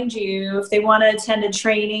find you, if they want to attend a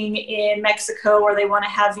training in Mexico, or they want to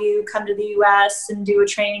have you come to the US and do a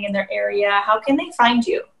training in their area, how can they find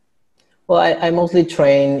you? Well, I mostly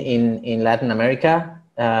train in Latin America.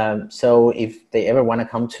 So if they ever want to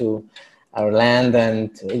come to our land, and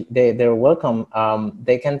they're welcome,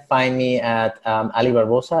 they can find me at Ali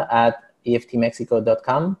Barbosa at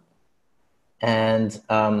EFTmexico.com. And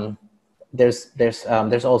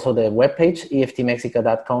there's also the webpage,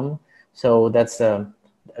 EFTmexico.com. So that's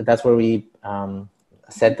where we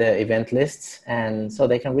set the event lists, and so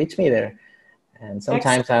they can reach me there. And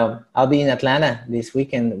sometimes I'll be in Atlanta this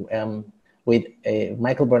weekend with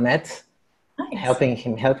Michael Burnett, nice. helping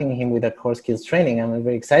him with a core skills training. I'm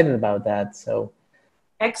very excited about that. So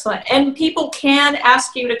excellent. And people can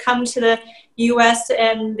ask you to come to the US,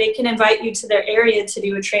 and they can invite you to their area to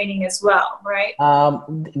do a training as well, right?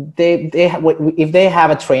 If they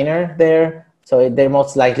have a trainer there, so they're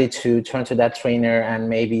most likely to turn to that trainer, and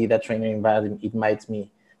maybe that trainer invites me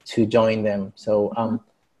to join them. So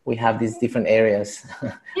we have these different areas.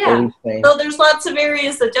 Yeah. So there's lots of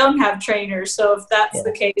areas that don't have trainers. So if that's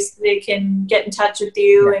the case, they can get in touch with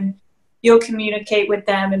you, and you'll communicate with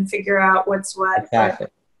them and figure out what's what.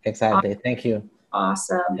 Exactly. Thank you.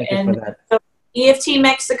 Awesome. Thank you for that. So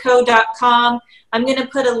EFTmexico.com. I'm going to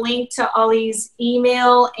put a link to Ollie's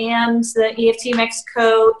email and the EFT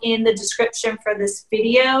Mexico in the description for this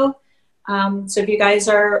video. So if you guys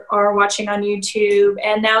are watching on YouTube,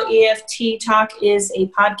 and now EFT Talk is a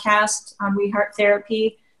podcast on We Heart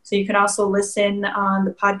Therapy, so you can also listen on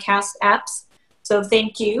the podcast apps. So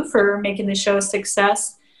thank you for making the show a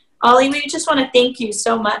success. Ollie, we just want to thank you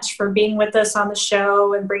so much for being with us on the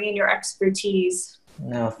show and bringing your expertise.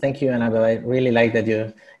 No, thank you, Anabelle. I really like that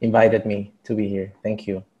you invited me to be here. Thank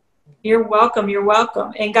you. You're welcome. You're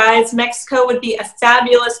welcome. And guys, Mexico would be a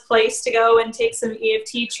fabulous place to go and take some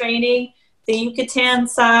EFT training. The Yucatan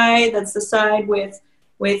side, that's the side with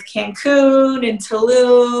Cancun and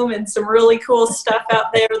Tulum and some really cool stuff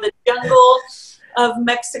out there, the jungle of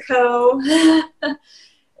Mexico.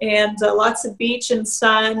 And lots of beach and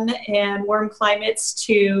sun and warm climates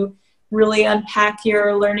to really unpack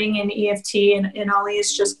your learning in EFT, and Ollie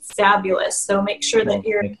is just fabulous. So make sure that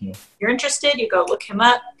you're interested, you go look him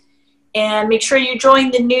up, and make sure you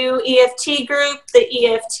join the new EFT group, the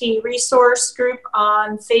EFT resource group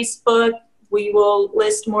on Facebook. We will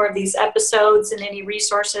list more of these episodes and any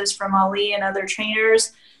resources from Ollie and other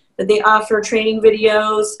trainers that they offer, training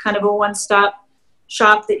videos, kind of a one-stop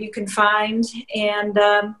shop that you can find. And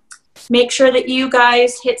make sure that you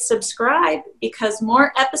guys hit subscribe, because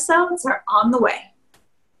more episodes are on the way.